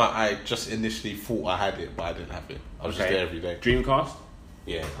much. That's why I just initially thought I had it, but I didn't have it. I was just there every day. Dreamcast.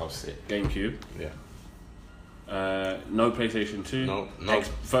 Yeah, I was sick. GameCube. Yeah. No PlayStation 2. No.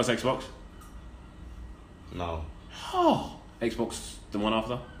 First Xbox. No. Oh. Xbox the one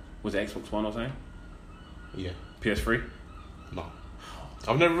after. Was it Xbox One or something? Yeah. PS3. No.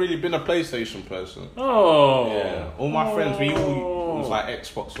 I've never really been a PlayStation person. Oh. Yeah. All my friends, we all was like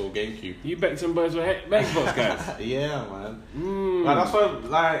Xbox or GameCube. You Beckham boys were Xbox guys. Yeah, man. Like, that's why,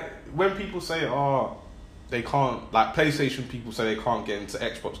 like, when people say, they can't, like, PlayStation people say they can't get into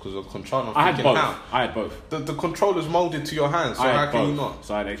Xbox because of the controller. I had both. The controller's molded to your hands, so how can you not?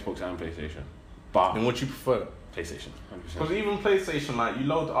 So I had Xbox and PlayStation. But then what do you prefer? PlayStation, 100%. Because even PlayStation, like, you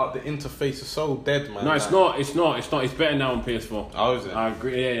load up, the interface is so dead, man. No, it's not. It's better now on PS4. Oh, is it? I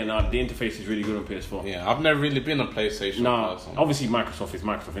agree. Yeah, no, the interface is really good on PS4. Yeah, I've never really been a PlayStation person. Obviously Microsoft is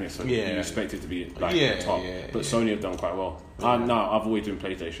Microsoft, innit? So you expect it to be like top. But Sony have done quite well. No, I've always been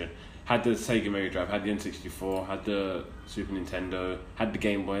PlayStation. Had the Sega Mega Drive, had the N64, had the Super Nintendo, had the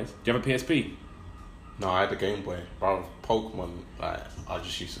Game Boys. Do you have a PSP? No, I had the Game Boy. Bro, Pokemon, like, I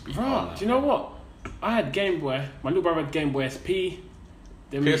just used to be do you know what? I had Game Boy. My little brother had Game Boy SP.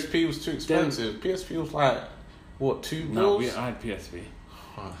 PSP was too expensive. PSP was like, what, $2? No, I had PSP. Do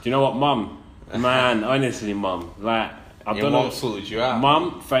you know what, Mum? Man, honestly, Mum. Like, I don't know. Mum sorted you out.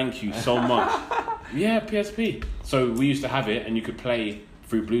 Mum, thank you so much. Yeah, PSP. So we used to have it, and you could play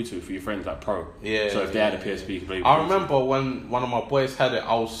through Bluetooth for your friends, like Pro. Yeah. So if they had a PSP, you could play with I Bluetooth. remember when one of my boys had it,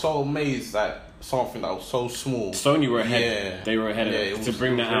 I was so amazed that something that was so small. Sony were ahead. Yeah. They were ahead of it. To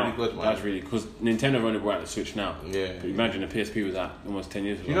bring that really out. Good, man. That's really... Because Nintendo have only brought out the Switch now. Yeah. But imagine the PSP was out almost 10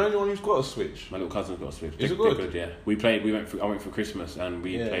 years ago. You know anyone who's got a Switch? My little cousin's got a Switch. Is it good? They're good, yeah. I went for Christmas and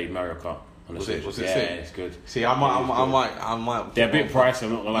we played Mario Kart on the Switch. Was it sick? It's good. See, I might. They're a bit pricey,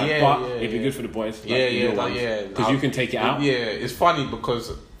 I'm not gonna lie. But it'd be good for the boys. Because you can take it out. Yeah, it's funny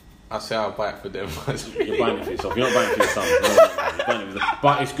because I say I'll buy it for them. You're buying it for yourself. You're not buying it for your son. No. You're buying it for them.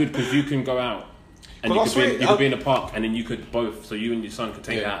 But it's good because you can go out and you could be in the park, and then you could both. So you and your son could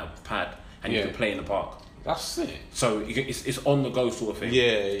take out a pad and you could play in the park. That's it. So it's on the go sort of thing.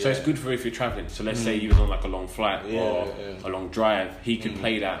 Yeah. So it's good for if you're traveling. So let's say you was on like a long flight or a long drive, he could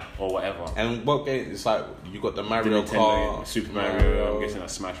play that or whatever. And what game? It's like you got the Mario Kart, Super Mario. I'm guessing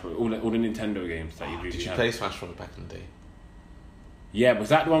that's Smash Bros. All the Nintendo games that you really Did you play Smash Bros back in the day? Yeah, was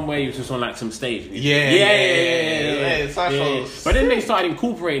that the one where you was just on like some stage? Yeah. But then they started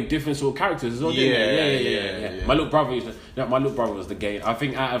incorporating different sort of characters as well. Yeah. My little brother was the game. I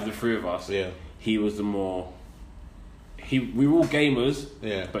think out of the three of us, he was the more. We were all gamers,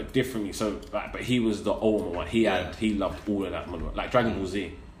 but differently. So, but he was the older one. He loved all of that, like Dragon Ball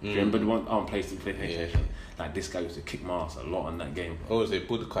Z. Do you remember the one on PlayStation? Like this guy used to kick my ass a lot on that game. What was it,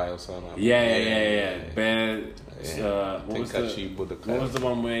 Budokai or something? Like Bear. What was the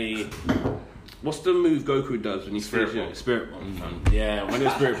one where? What's the move Goku does when he Spirit Bomb? Yeah, when it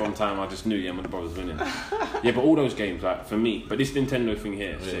was Spirit Bomb time, I just knew my brother was winning. But all those games, like for me, but this Nintendo thing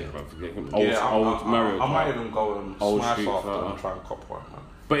here, sick, bro. Old Mario Kart. I might even go and smash after and try and cop one, man.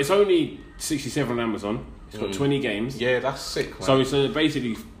 But it's only $67 on Amazon. It's got 20 games. Yeah, that's sick, man. So it's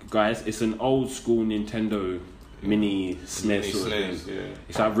basically, guys, it's an old school Nintendo mini SNES sort of thing. Yeah.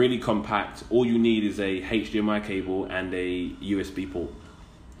 It's like really compact. All you need is a HDMI cable and a USB port.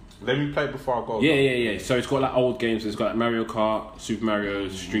 Let me play before I go. Yeah. So it's got like old games. It's got like Mario Kart, Super Mario,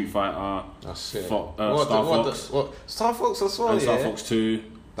 Street Fighter, that's it. Star Fox. Star Fox as well, and Star Fox 2,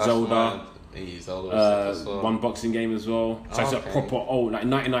 that's Zelda. Zelda one boxing game as well. So it's a proper old, like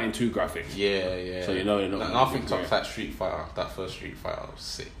 1992 graphics. Yeah. So you know, nothing tops that Street Fighter. That first Street Fighter was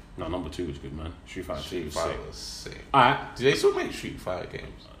sick. No, number 2 was good, man. Street Fighter 2 was sick. Alright. Do they still make Street Fighter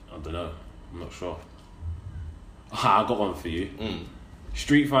games? I don't know. I'm not sure. I got one for you.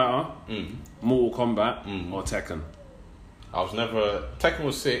 Street Fighter, Mortal Kombat, or Tekken? Tekken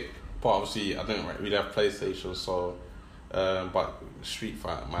was sick, but obviously I didn't really have PlayStation, so but Street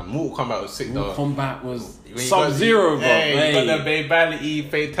Fighter, man. Mortal Kombat was sick though. Mortal Kombat was Sub-Zero, bro. Hey, you got the babality,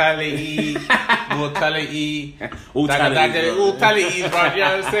 fatality, mortality, all talities, bro. You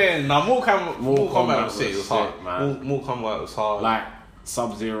know what I'm saying? Now Mortal Kombat was sick. It was hard, man. Mortal Kombat was hard. Like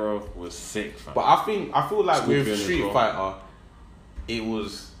Sub-Zero was sick, fam. But I feel like with Street Fighter, it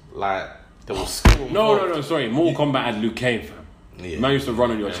was like there was skill. No. Sorry, Mortal Kombat had Liu Kang, fam. Yeah. Man used to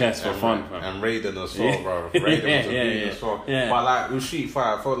run on your chest for fun, fam. And Raiden as well, bro. Raiden was a beast as well. Yeah. But like with Street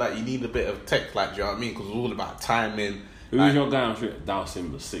Fighter, I felt like you need a bit of tech, like, do you know what I mean? Because it was all about timing. Who was your guy on Street?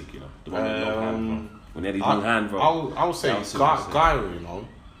 Dhalsim was sick, you know. The one with long hand, bro. When he had his long hand, bro. I would say Gyro, you know.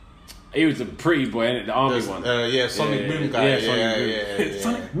 He was a pretty boy, innit? The army one. Sonic Boom guy. Yeah.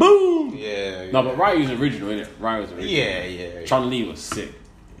 Sonic Boom! Yeah. No, but Ryu's original, innit? Ryu's original. Yeah. Chun-Li was sick.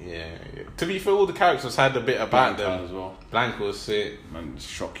 Yeah. To be fair, all the characters had a bit about them as well. Blanka was sick. Man,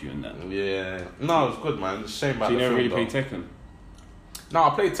 shock you in that. Yeah. No, it was good, man. It's a shame about so you the never film, really played Tekken? No, I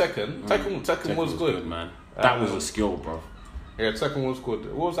played Tekken. Tekken was good, man. That was a skill, bro. Yeah, Tekken was good.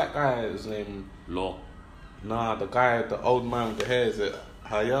 What was that guy's name? Law. Nah, the old man with the hair, is it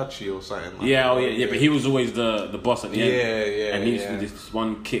Hayachi or something? Like yeah, but he was always the boss at the end. Yeah. And he used to do this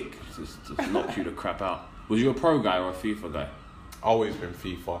one kick just knock you the crap out. Was you a pro guy or a FIFA guy? Always been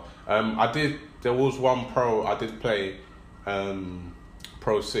FIFA. There was one pro I did play,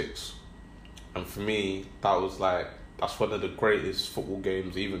 Pro 6, and for me that's one of the greatest football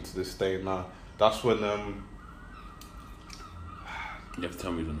games even to this day now. That's when you have to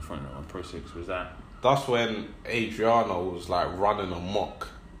tell me who's on the front on Pro 6. Was that? That's when Adriano was like running amok.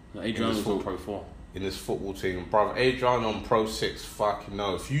 No, Adriano was on Pro 4 in this football team, bro. Adriano on Pro 6, fucking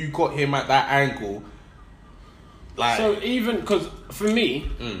no. If you got him at that angle. Like, so even because for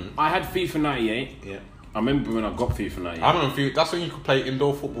me, I had FIFA 98. Yeah, I remember when I got FIFA 98. I remember that's when you could play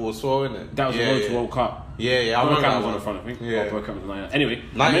indoor football as well, innit? That was the Road to World Cup. Yeah. I remember that was on the front, I think. Yeah, World Cup was 99. Anyway,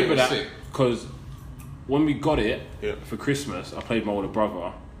 I remember that because when we got it for Christmas, I played my older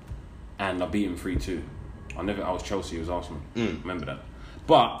brother, and I beat him 3-2. I was Chelsea, he was Arsenal. Remember that.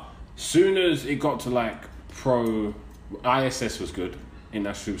 But soon as it got to like Pro, ISS was good. In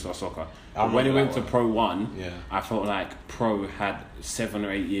that Superstar Soccer. But when it went to Pro 1, I felt like Pro had 7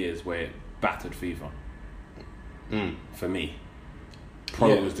 or 8 years where it battered FIFA. For me.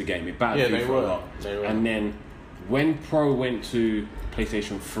 Pro was the game. It battered FIFA a lot. And then when Pro went to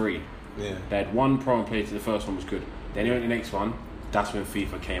PlayStation 3, they had one Pro and PlayStation. The first one was good. Then it went to the next one. That's when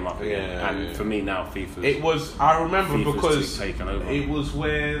FIFA came up again. And for me now, FIFA. I remember FIFA's because taken over. It was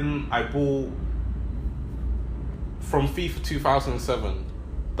when I bought from FIFA 2007.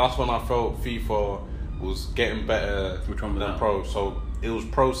 That's when I felt FIFA was getting better Which one was than that? Pro. So it was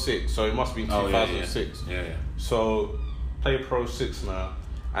Pro 6, so it must be 2006. Yeah. So play Pro 6 now.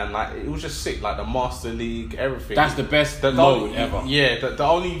 And like it was just sick, like the Master League, everything. That's the best mode ever. Yeah, the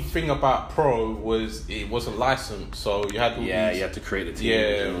only thing about Pro was it wasn't licensed, so you had you had to create a team.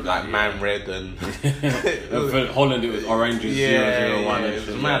 Yeah, like Man Red and for Holland it was Oranges 001. It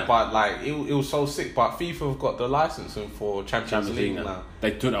was mad, but like it was so sick. But FIFA have got the licensing for Champions League now.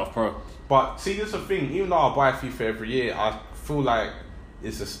 They took it off Pro. But see, there's a thing. Even though I buy FIFA every year, I feel like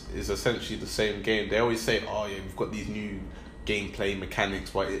it's essentially the same game. They always say, "Oh yeah, we've got these new gameplay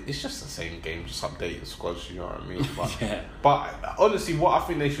mechanics," but it's just the same game, just update the squads, you know what I mean? But, but honestly, what I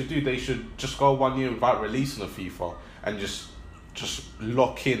think they should do, they should just go 1 year without releasing a FIFA and just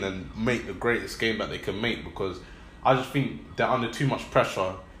lock in and make the greatest game that they can make, because I just think they're under too much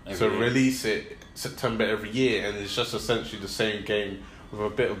pressure to release it September every year, and it's just essentially the same game with a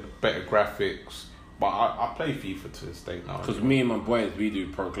bit of better graphics. But I play FIFA to this day now. Because me and my boys, we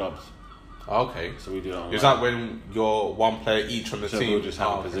do pro clubs. Okay. So we do that online. Is that when you're one player each on the team? We'll just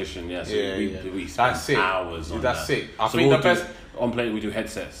have a position, yeah. So we spend hours on That's that. sick. I think the best... On play, we do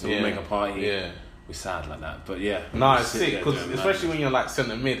headsets, so we'll make a party. Yeah. We're sad like that, but yeah. No, it's sick, because especially when you're like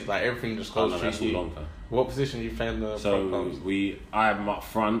centre mid, like everything just goes through you. Longer. What position are you playing the pro clubs? I'm up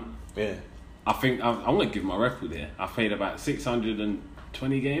front. Yeah. I think I'm going to give my record here. I've played about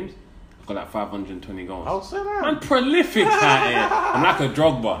 620 games. I've got like 520 goals. I'll say that. I'm prolific out here. I'm like a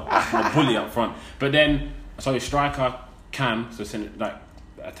Drogba. That's my bully up front. But then, so striker, cam, so send it like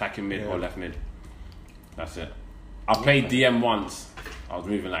attacking mid or left mid. That's it. I played DM once. I was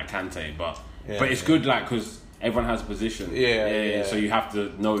moving like Kante, but it's good like because everyone has a position. Yeah. So you have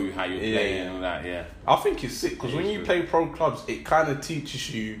to know how you play and all that. Yeah. I think it's sick because when you play pro clubs, it kind of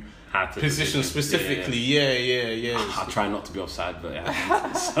teaches you how to position specifically. Yeah. I try not to be offside, but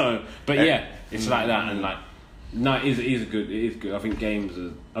it's like that, and like no, it is good. I think games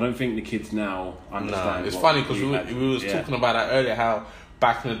are. I don't think the kids now understand. No, it's funny because we was talking about that earlier. How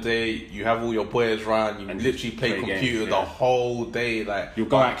back in the day, you have all your boys around, you literally play computer the whole day. Like you'll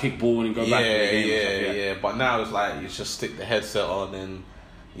go out, kick ball, and go back to the game. Yeah. But now it's like you just stick the headset on and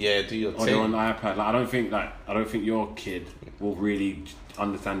do your thing. Or on the iPad. Like I don't think your kid will really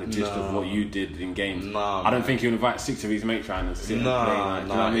understand the gist of what you did in games. I don't think he'll invite 6 of his mates around and sit and play. Like, you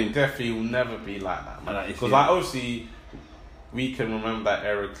know what I mean? It definitely will never be like that, man. Because obviously we can remember that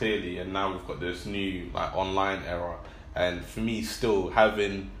era clearly, and now we've got this new like online era. And for me, still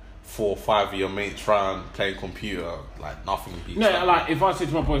having 4 or 5 of your mates round playing computer, like nothing beats. No, like if I say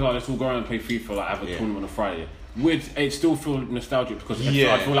to my boys, "Let's all go around and play FIFA, like have a tournament on Friday," it still feel nostalgic because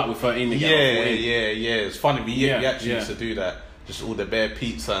I feel like we're 13 again. Yeah. It's funny. We actually used to do that. Just all the bare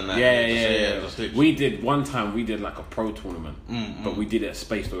pizza and that. We did one time. We did like a pro tournament, but we did it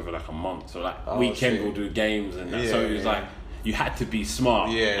spaced over like a month. So like weekend we'll do games and that. So it was like you had to be smart.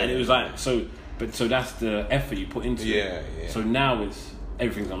 And it was like so. But so that's the effort you put into it. So now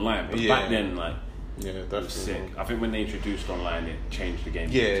everything's online. But back then, like, it was sick. I think when they introduced online, it changed the game.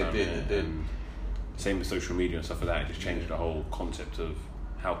 It did. Same with social media and stuff like that. It just changed the whole concept of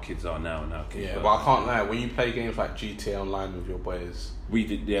how kids are now and how kids are. But I can't lie. When you play games like GTA Online with your boys, we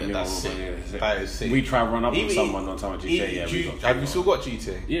did. That's sick. That is sick. We try to run up on someone on time of GTA. Have you still got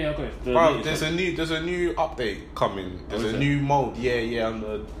GTA? Yeah, I've got it. Bro, there's a new update coming. There's a new mode. Yeah, on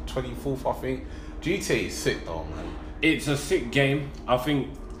the 24th, I think. GTA is sick though, man. It's a sick game. I think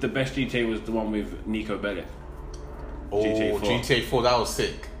the best GTA was the one with Nico Bellic. GTA 4, that was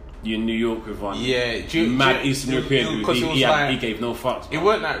sick. You in New York with one. Yeah, mad Eastern European. He gave no fucks. It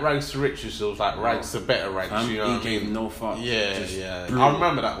weren't like rags to riches. It was like rags to better rags. You know what I mean? He gave no fucks. Yeah. I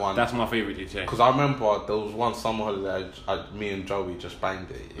remember that one. That's my favourite GTA. Because I remember there was one summer holiday. Me and Joey just banged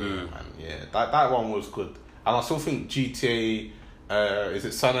it. Man. That one was good. And I still think GTA. Is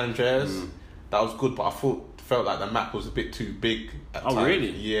it San Andreas? That was good, but I felt like the map was a bit too big at times. Really?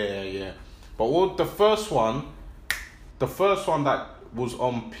 Yeah. But the first one that was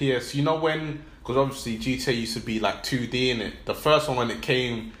on PS, you know when, because obviously GTA used to be like 2D in it. The first one when it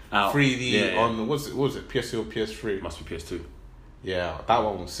came out 3D on, what was it PS2 or PS3? Must be PS2. Yeah, that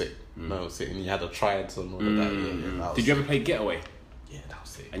one was sick. No, sick, and you had the triads and all of that. Did you ever play Getaway? Yeah, that was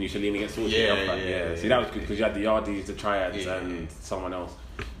sick. And you used to lean against walls. Yeah. See, that was good because you had the Yardies, the triads, and someone else.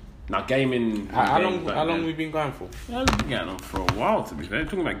 Now gaming. How long have we been going for? Yeah, we've been going on for a while. To be fair, we're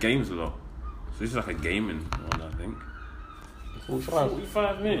talking about games a lot. So this is like a gaming one, I think.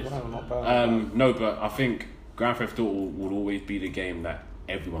 45 minutes. Not bad. No, but I think Grand Theft Auto will always be the game that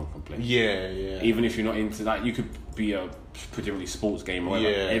everyone can play. Yeah. Even if you're not into that, you could be a particularly sports game or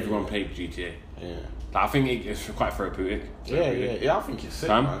whatever. Everyone played GTA. Yeah. Like, I think it's quite therapeutic. Yeah. I think it's sick,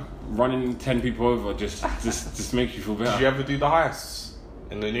 man. Running 10 people over just makes you feel better. Did you ever do the heists?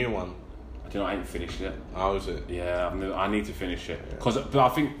 In the new one? Do you know, I ain't finished it. How is it? Yeah, I need to finish it. But I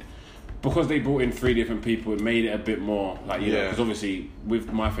think because they brought in 3 different people, it made it a bit more like, you know, because obviously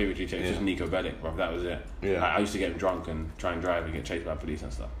with my favourite GTA, it's just Nico Bellic, bro. That was it. Yeah. Like, I used to get drunk and try and drive and get chased by police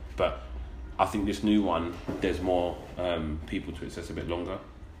and stuff. But I think this new one, there's more people to it, so it's a bit longer.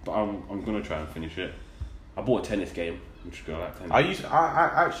 But I'm gonna try and finish it. I bought a tennis game, which is good. I like tennis.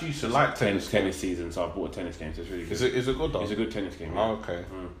 I actually used to like tennis season, so I bought a tennis game. So it's really good. Is it good though? It's a good tennis game. Yeah. Oh, okay.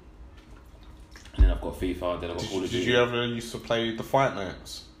 And then I've got FIFA. Then I've got Call of Duty. Did you ever used to play the Fight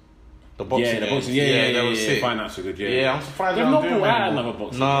Nights? The boxing. Yeah, the boxing. Yeah. Fight Nights are good. Yeah, I'm surprised they've not brought out another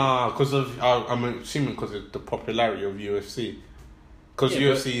boxing. Nah, because of I'm assuming because of the popularity of UFC. Because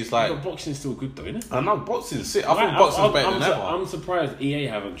UFC is like... But boxing's still good though, isn't it? I know, boxing's sick. I think boxing's better than ever. I'm surprised EA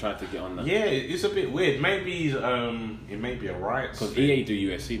haven't tried to get on that. Yeah, it's a bit weird. Maybe it may be a rights. Because EA do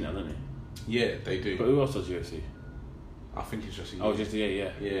UFC now, don't they? Yeah, they do. But who else does UFC? I think it's just EA. Oh, just EA,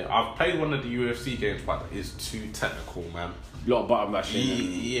 yeah. Yeah, I've played one of the UFC games, but it's too technical, man. A lot of button bashing.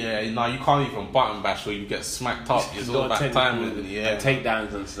 Yeah, no, you can't even button bash or you get smacked up. It's all about timing. And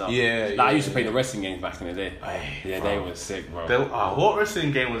takedowns and stuff. Yeah, I used to play the wrestling games back in the day. They were sick, bro. What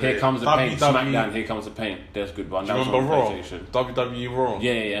wrestling game was it? Here Comes the Pain. SmackDown, Here Comes the Pain. That's a good one. Do you remember Raw? WWE Raw?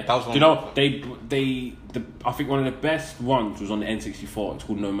 Yeah. That was one. Do you know, I think one of the best ones was on the N64. It's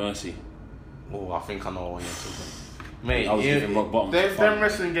called No Mercy. Oh, I think I know what you're talking about. Mate, I was giving rock bottom. Them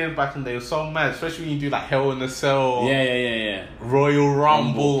wrestling games back in the day were so mad, especially when you do like Hell in a Cell. Yeah. Royal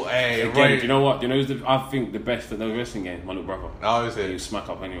Rumble. Again, do you know what? Do you know who's I think the best at those wrestling games? My little brother. Oh, is it? He would smack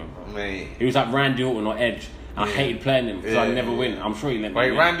up anyone, bro. Mate. He was like Randy Orton or Edge. And I hated playing him because I'd never win. I'm sure he let me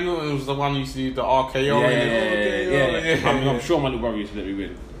win. Randy Orton was the one who used to do the RKO. Yeah. I'm sure my little brother used to let me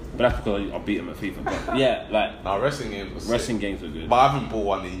win. But that's because I beat him at FIFA. But yeah, like... No, wrestling games are good. But I haven't bought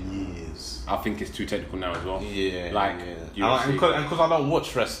one in years. I think it's too technical now as well. Yeah. Like... Yeah. And because I don't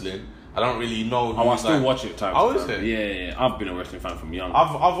watch wrestling, I don't really know who... I still watch it. Is it? Yeah. I've been a wrestling fan from young.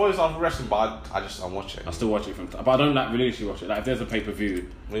 I've always loved wrestling, but I watch it. I still watch it but I don't like religiously watch it. Like if there's a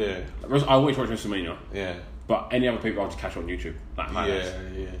pay-per-view... Yeah. I always watch WrestleMania. Yeah. But any other pay-per-view I'll just catch on YouTube. Like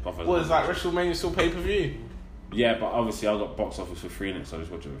What is that? WrestleMania still pay-per-view? Yeah, but obviously I got box office for free in it, so I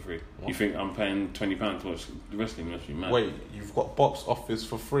just watch it for free. What? You think I'm paying £20 to watch the wrestling? You must be mad. Wait, you've got box office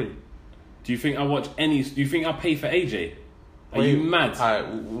for free? Do you think I watch any? Do you think I pay for AJ? Are you mad? Alright,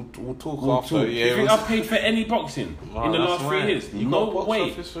 we'll talk after. Yeah, do you think I paid for any boxing in the last 3 years? You got box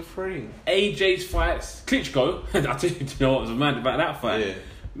office for free. AJ's fights, Klitschko. I tell you know what was mad about that fight?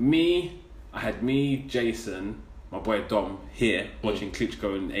 Yeah. I had Jason, my boy Dom here watching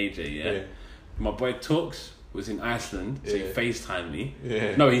Klitschko and AJ. Yeah. My boy Tux was in Iceland, so he FaceTimed me.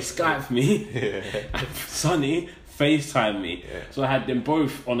 Yeah. No, he Skyped me. And Sonny FaceTimed me. Yeah. So I had them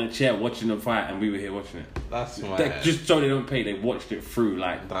both on a chair watching the fight, and we were here watching it. That's mad. Just so they don't pay, they watched it through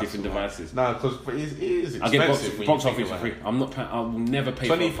different devices. No, because it is expensive. I get box office for free. I'm not. I'll never pay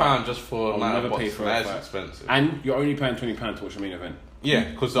 £20 just for. I'll never pay for that. That's expensive. And you're only paying £20 to watch the main event.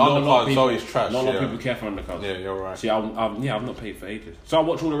 Yeah, because the undercard's always trash. Not a lot of people care for undercards. Yeah, you're right. See, I've not paid for ages. So I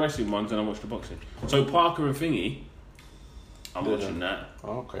watch all the wrestling ones and I watch the boxing. So Parker and Thingy, I'm watching that.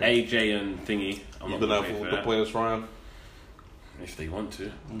 Oh, okay. AJ and Thingy, I'm not going to pay for that. The players, Ryan? If they want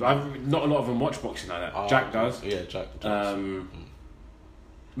to. But not a lot of them watch boxing like that. Jack does. Yeah, Jack.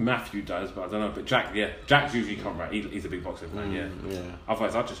 Matthew does, but I don't know. But Jack's usually come right. He's a big boxing fan, yeah.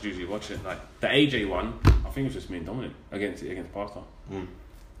 Otherwise, I just usually watch it. Like the AJ one, I think it's just me and Dominic against Parker.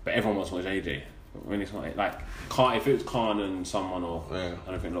 But everyone wants to watch AJ. But when it's not like if it was Khan and someone, or I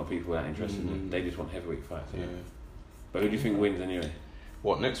don't think a lot of people are that interested in it. They just want heavyweight fights. Yeah. But who do you think wins anyway?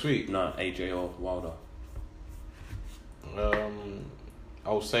 What, next week? No, AJ or Wilder.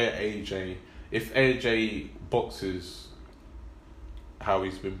 I'll say AJ. If AJ boxes how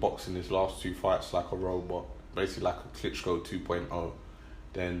he's been boxing his last 2 fights like a robot, basically like a Klitschko 2.0,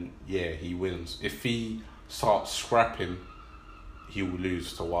 then he wins. If he starts scrapping, he will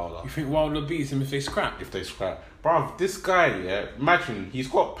lose to Wilder. You think Wilder beats him if they scrap? If they scrap. Bruv, this guy, imagine, he's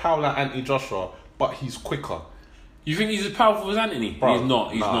got power like Anthony Joshua, but he's quicker. You think he's as powerful as Anthony?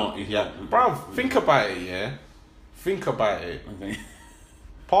 Bruv, he's not. Bruv, think about it, Think about it. Okay.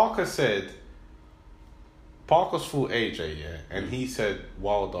 Parker's fought AJ, and he said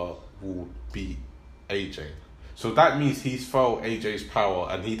Wilder will beat AJ. So that means he's felt AJ's power,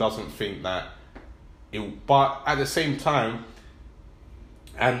 and he doesn't think that but at the same time,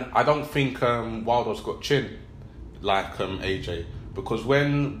 and I don't think Wilder's got chin like AJ. Because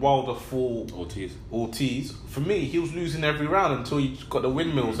when Wilder fought Ortiz, for me, he was losing every round until he got the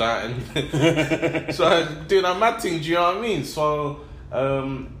windmills out and so doing that mad thing. Do you know what I mean? So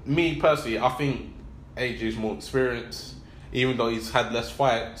me personally, I think AJ's more experienced. even though he's had less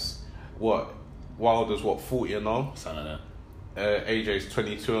fights. Wilder's 40-0. Something like that. AJ's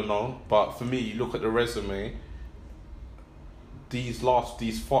 22-0. But for me, you look at the resume. These last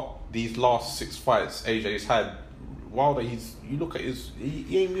 6 fights AJ's had, Wilder, you look at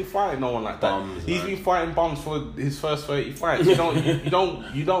he ain't been fighting no one like that. Bums, He's been fighting bums for his first 30 fights. You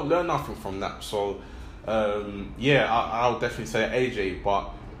don't learn nothing from that. So I'll definitely say AJ.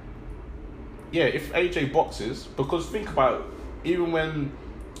 But yeah, if AJ boxes, because think about it, even when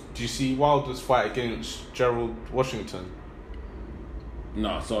do you see Wilder's fight against Gerald Washington?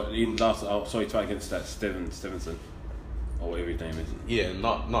 No, so he fight against that Stevenson. Or whatever his name is. Yeah,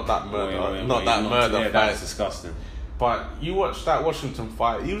 not that murder. Not that murder fight. That's disgusting. But you watch that Washington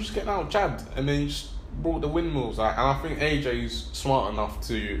fight, he was just getting out jabbed and then he just brought the windmills out. And I think AJ's smart enough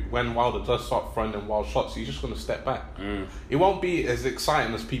to, when Wilder does start throwing them wild shots, he's just going to step back. It won't be as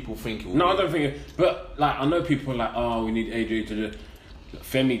exciting as people think it will be. I don't think it. But like, I know people are like, oh, we need AJ to do.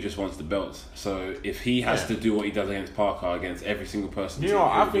 Femi just wants the belts. So if he has to do what he does against Parker, against every single person,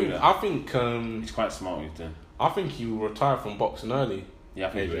 I think he's quite smart with them. I think he will retire from boxing early. Yeah,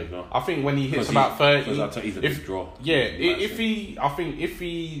 I think he will. I think when he hits about 30, he's a big draw. Yeah, if he,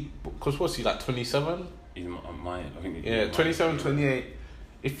 because what's he like 27? He's I think. 27, 28.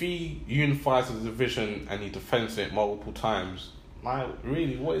 If he unifies the division and he defends it multiple times, like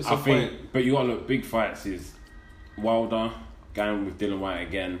really, what is the point? But you got to look. Big fights is Wilder going with Dylan White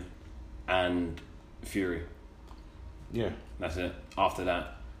again, and Fury. Yeah, that's it. After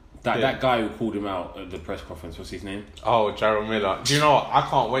that. That guy who called him out at the press conference, what's his name? Oh, Jarrell Miller. Do you know what? I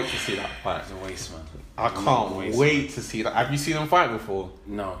can't wait to see that fight. He's a waste, man. I can't wait to see that. Have you seen him fight before?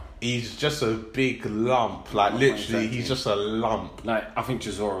 No. He's just a big lump. Like, literally, he's just a lump. Like, I think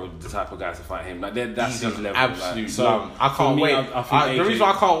Chisora is the type of guy to fight him. Like, that's his level. Absolute lump. I can't wait. The reason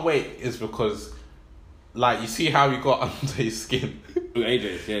I can't wait is because, like, you see how he got under his skin.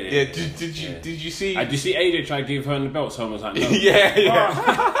 AJ, yeah. Did you see? Did you see AJ try to give her the belt? So I was like, no.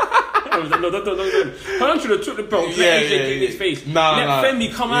 I was like, no. Hearn should have took the belt. Let AJ get in his face. Let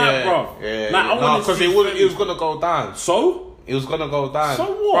Femi come out, bro. Because he was gonna go down. So it was gonna go down. So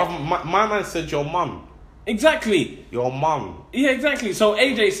what? Bruv, my man said your mum. Exactly. Your mum. Yeah, exactly. So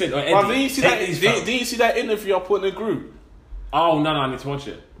AJ said, didn't you see that interview I put in the group? Oh, no, I need to watch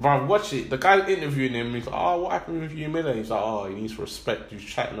it. Bro, watch it. The guy interviewing him, he's like, oh, what happened with you, Miller? He's like, oh, he needs respect. He's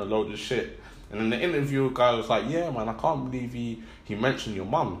chatting a load of shit. And then the interview guy was like, yeah, man, I can't believe he mentioned your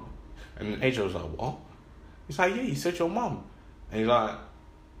mum. And AJ was like, what? He's like, yeah, he said your mum. And he's like,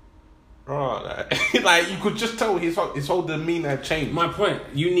 bro, like you could just tell his whole demeanour had changed. My point,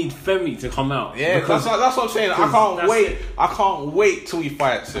 you need Femi to come out. Yeah, that's what I'm saying. I can't wait till he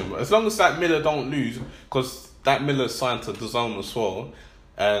fights him. As long as that Miller don't lose, because that Miller's signed to DAZN as well,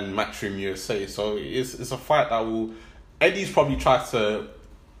 and Matchroom USA. So it's a fight that will. Eddie's probably tried to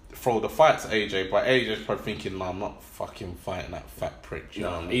throw the fight to AJ, but AJ's probably thinking, "No, I'm not fucking fighting that fat prick." You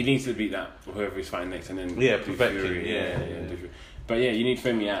know what I mean? He needs to beat that whoever he's fighting next, and then perfect him. Yeah. But yeah, you need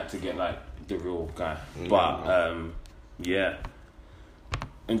Femi out to get like the real guy. But yeah.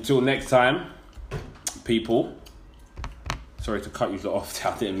 Until next time, people. Sorry to cut you off.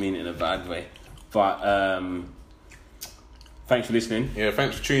 I didn't mean it in a bad way. But thanks for listening. Yeah,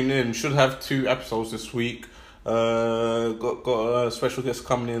 thanks for tuning in. Should have 2 episodes this week. Got a special guest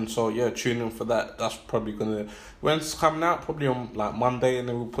coming in, so yeah, tune in for that. That's probably gonna when's coming out, probably on like Monday, and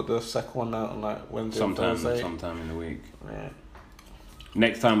then we'll put the second one out on like Wednesday. Sometime in the week. Yeah.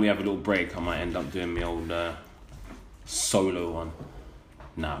 Next time we have a little break, I might end up doing my old solo one.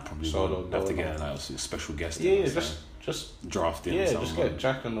 Nah, probably solo. Have to get like a special guest. Yeah, just draft in. Yeah, just get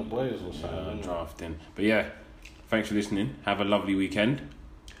Jack and the boys or something. Draft in. But yeah, thanks for listening. Have a lovely weekend.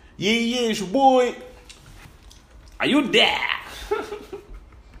 Yeah, it's your boy. Are you there? I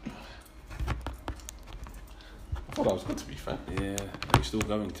thought I was good, to be fair. Yeah, you're still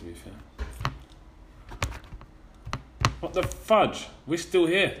going, to be fair. What the fudge? We're still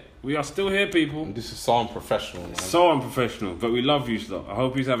here. We are still here, people. This is so unprofessional, man. So unprofessional, but we love you, lot. I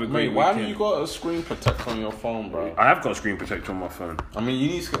hope you have a great weekend. Why haven't you got a screen protector on your phone, bro? I have got a screen protector on my phone. I mean, you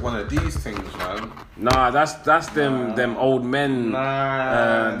need to get one of these things, man. Nah, that's them old men,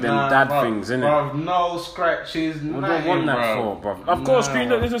 dad things, innit? Bro, no scratches, I don't want that for, bro. I've got a screen.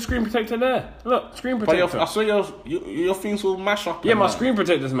 Look, there's a screen protector there. Look, screen protector. But I saw your things will mash up. Yeah, my screen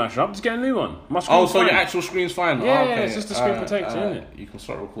protector's mash up. Just get a new one. My screen's fine. Your actual screen's fine? Yeah, okay. It's just a screen protector, innit? You can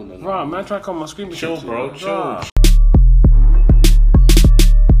start recording. Right, man, try to call my screen protector. Chill, bro. Chill.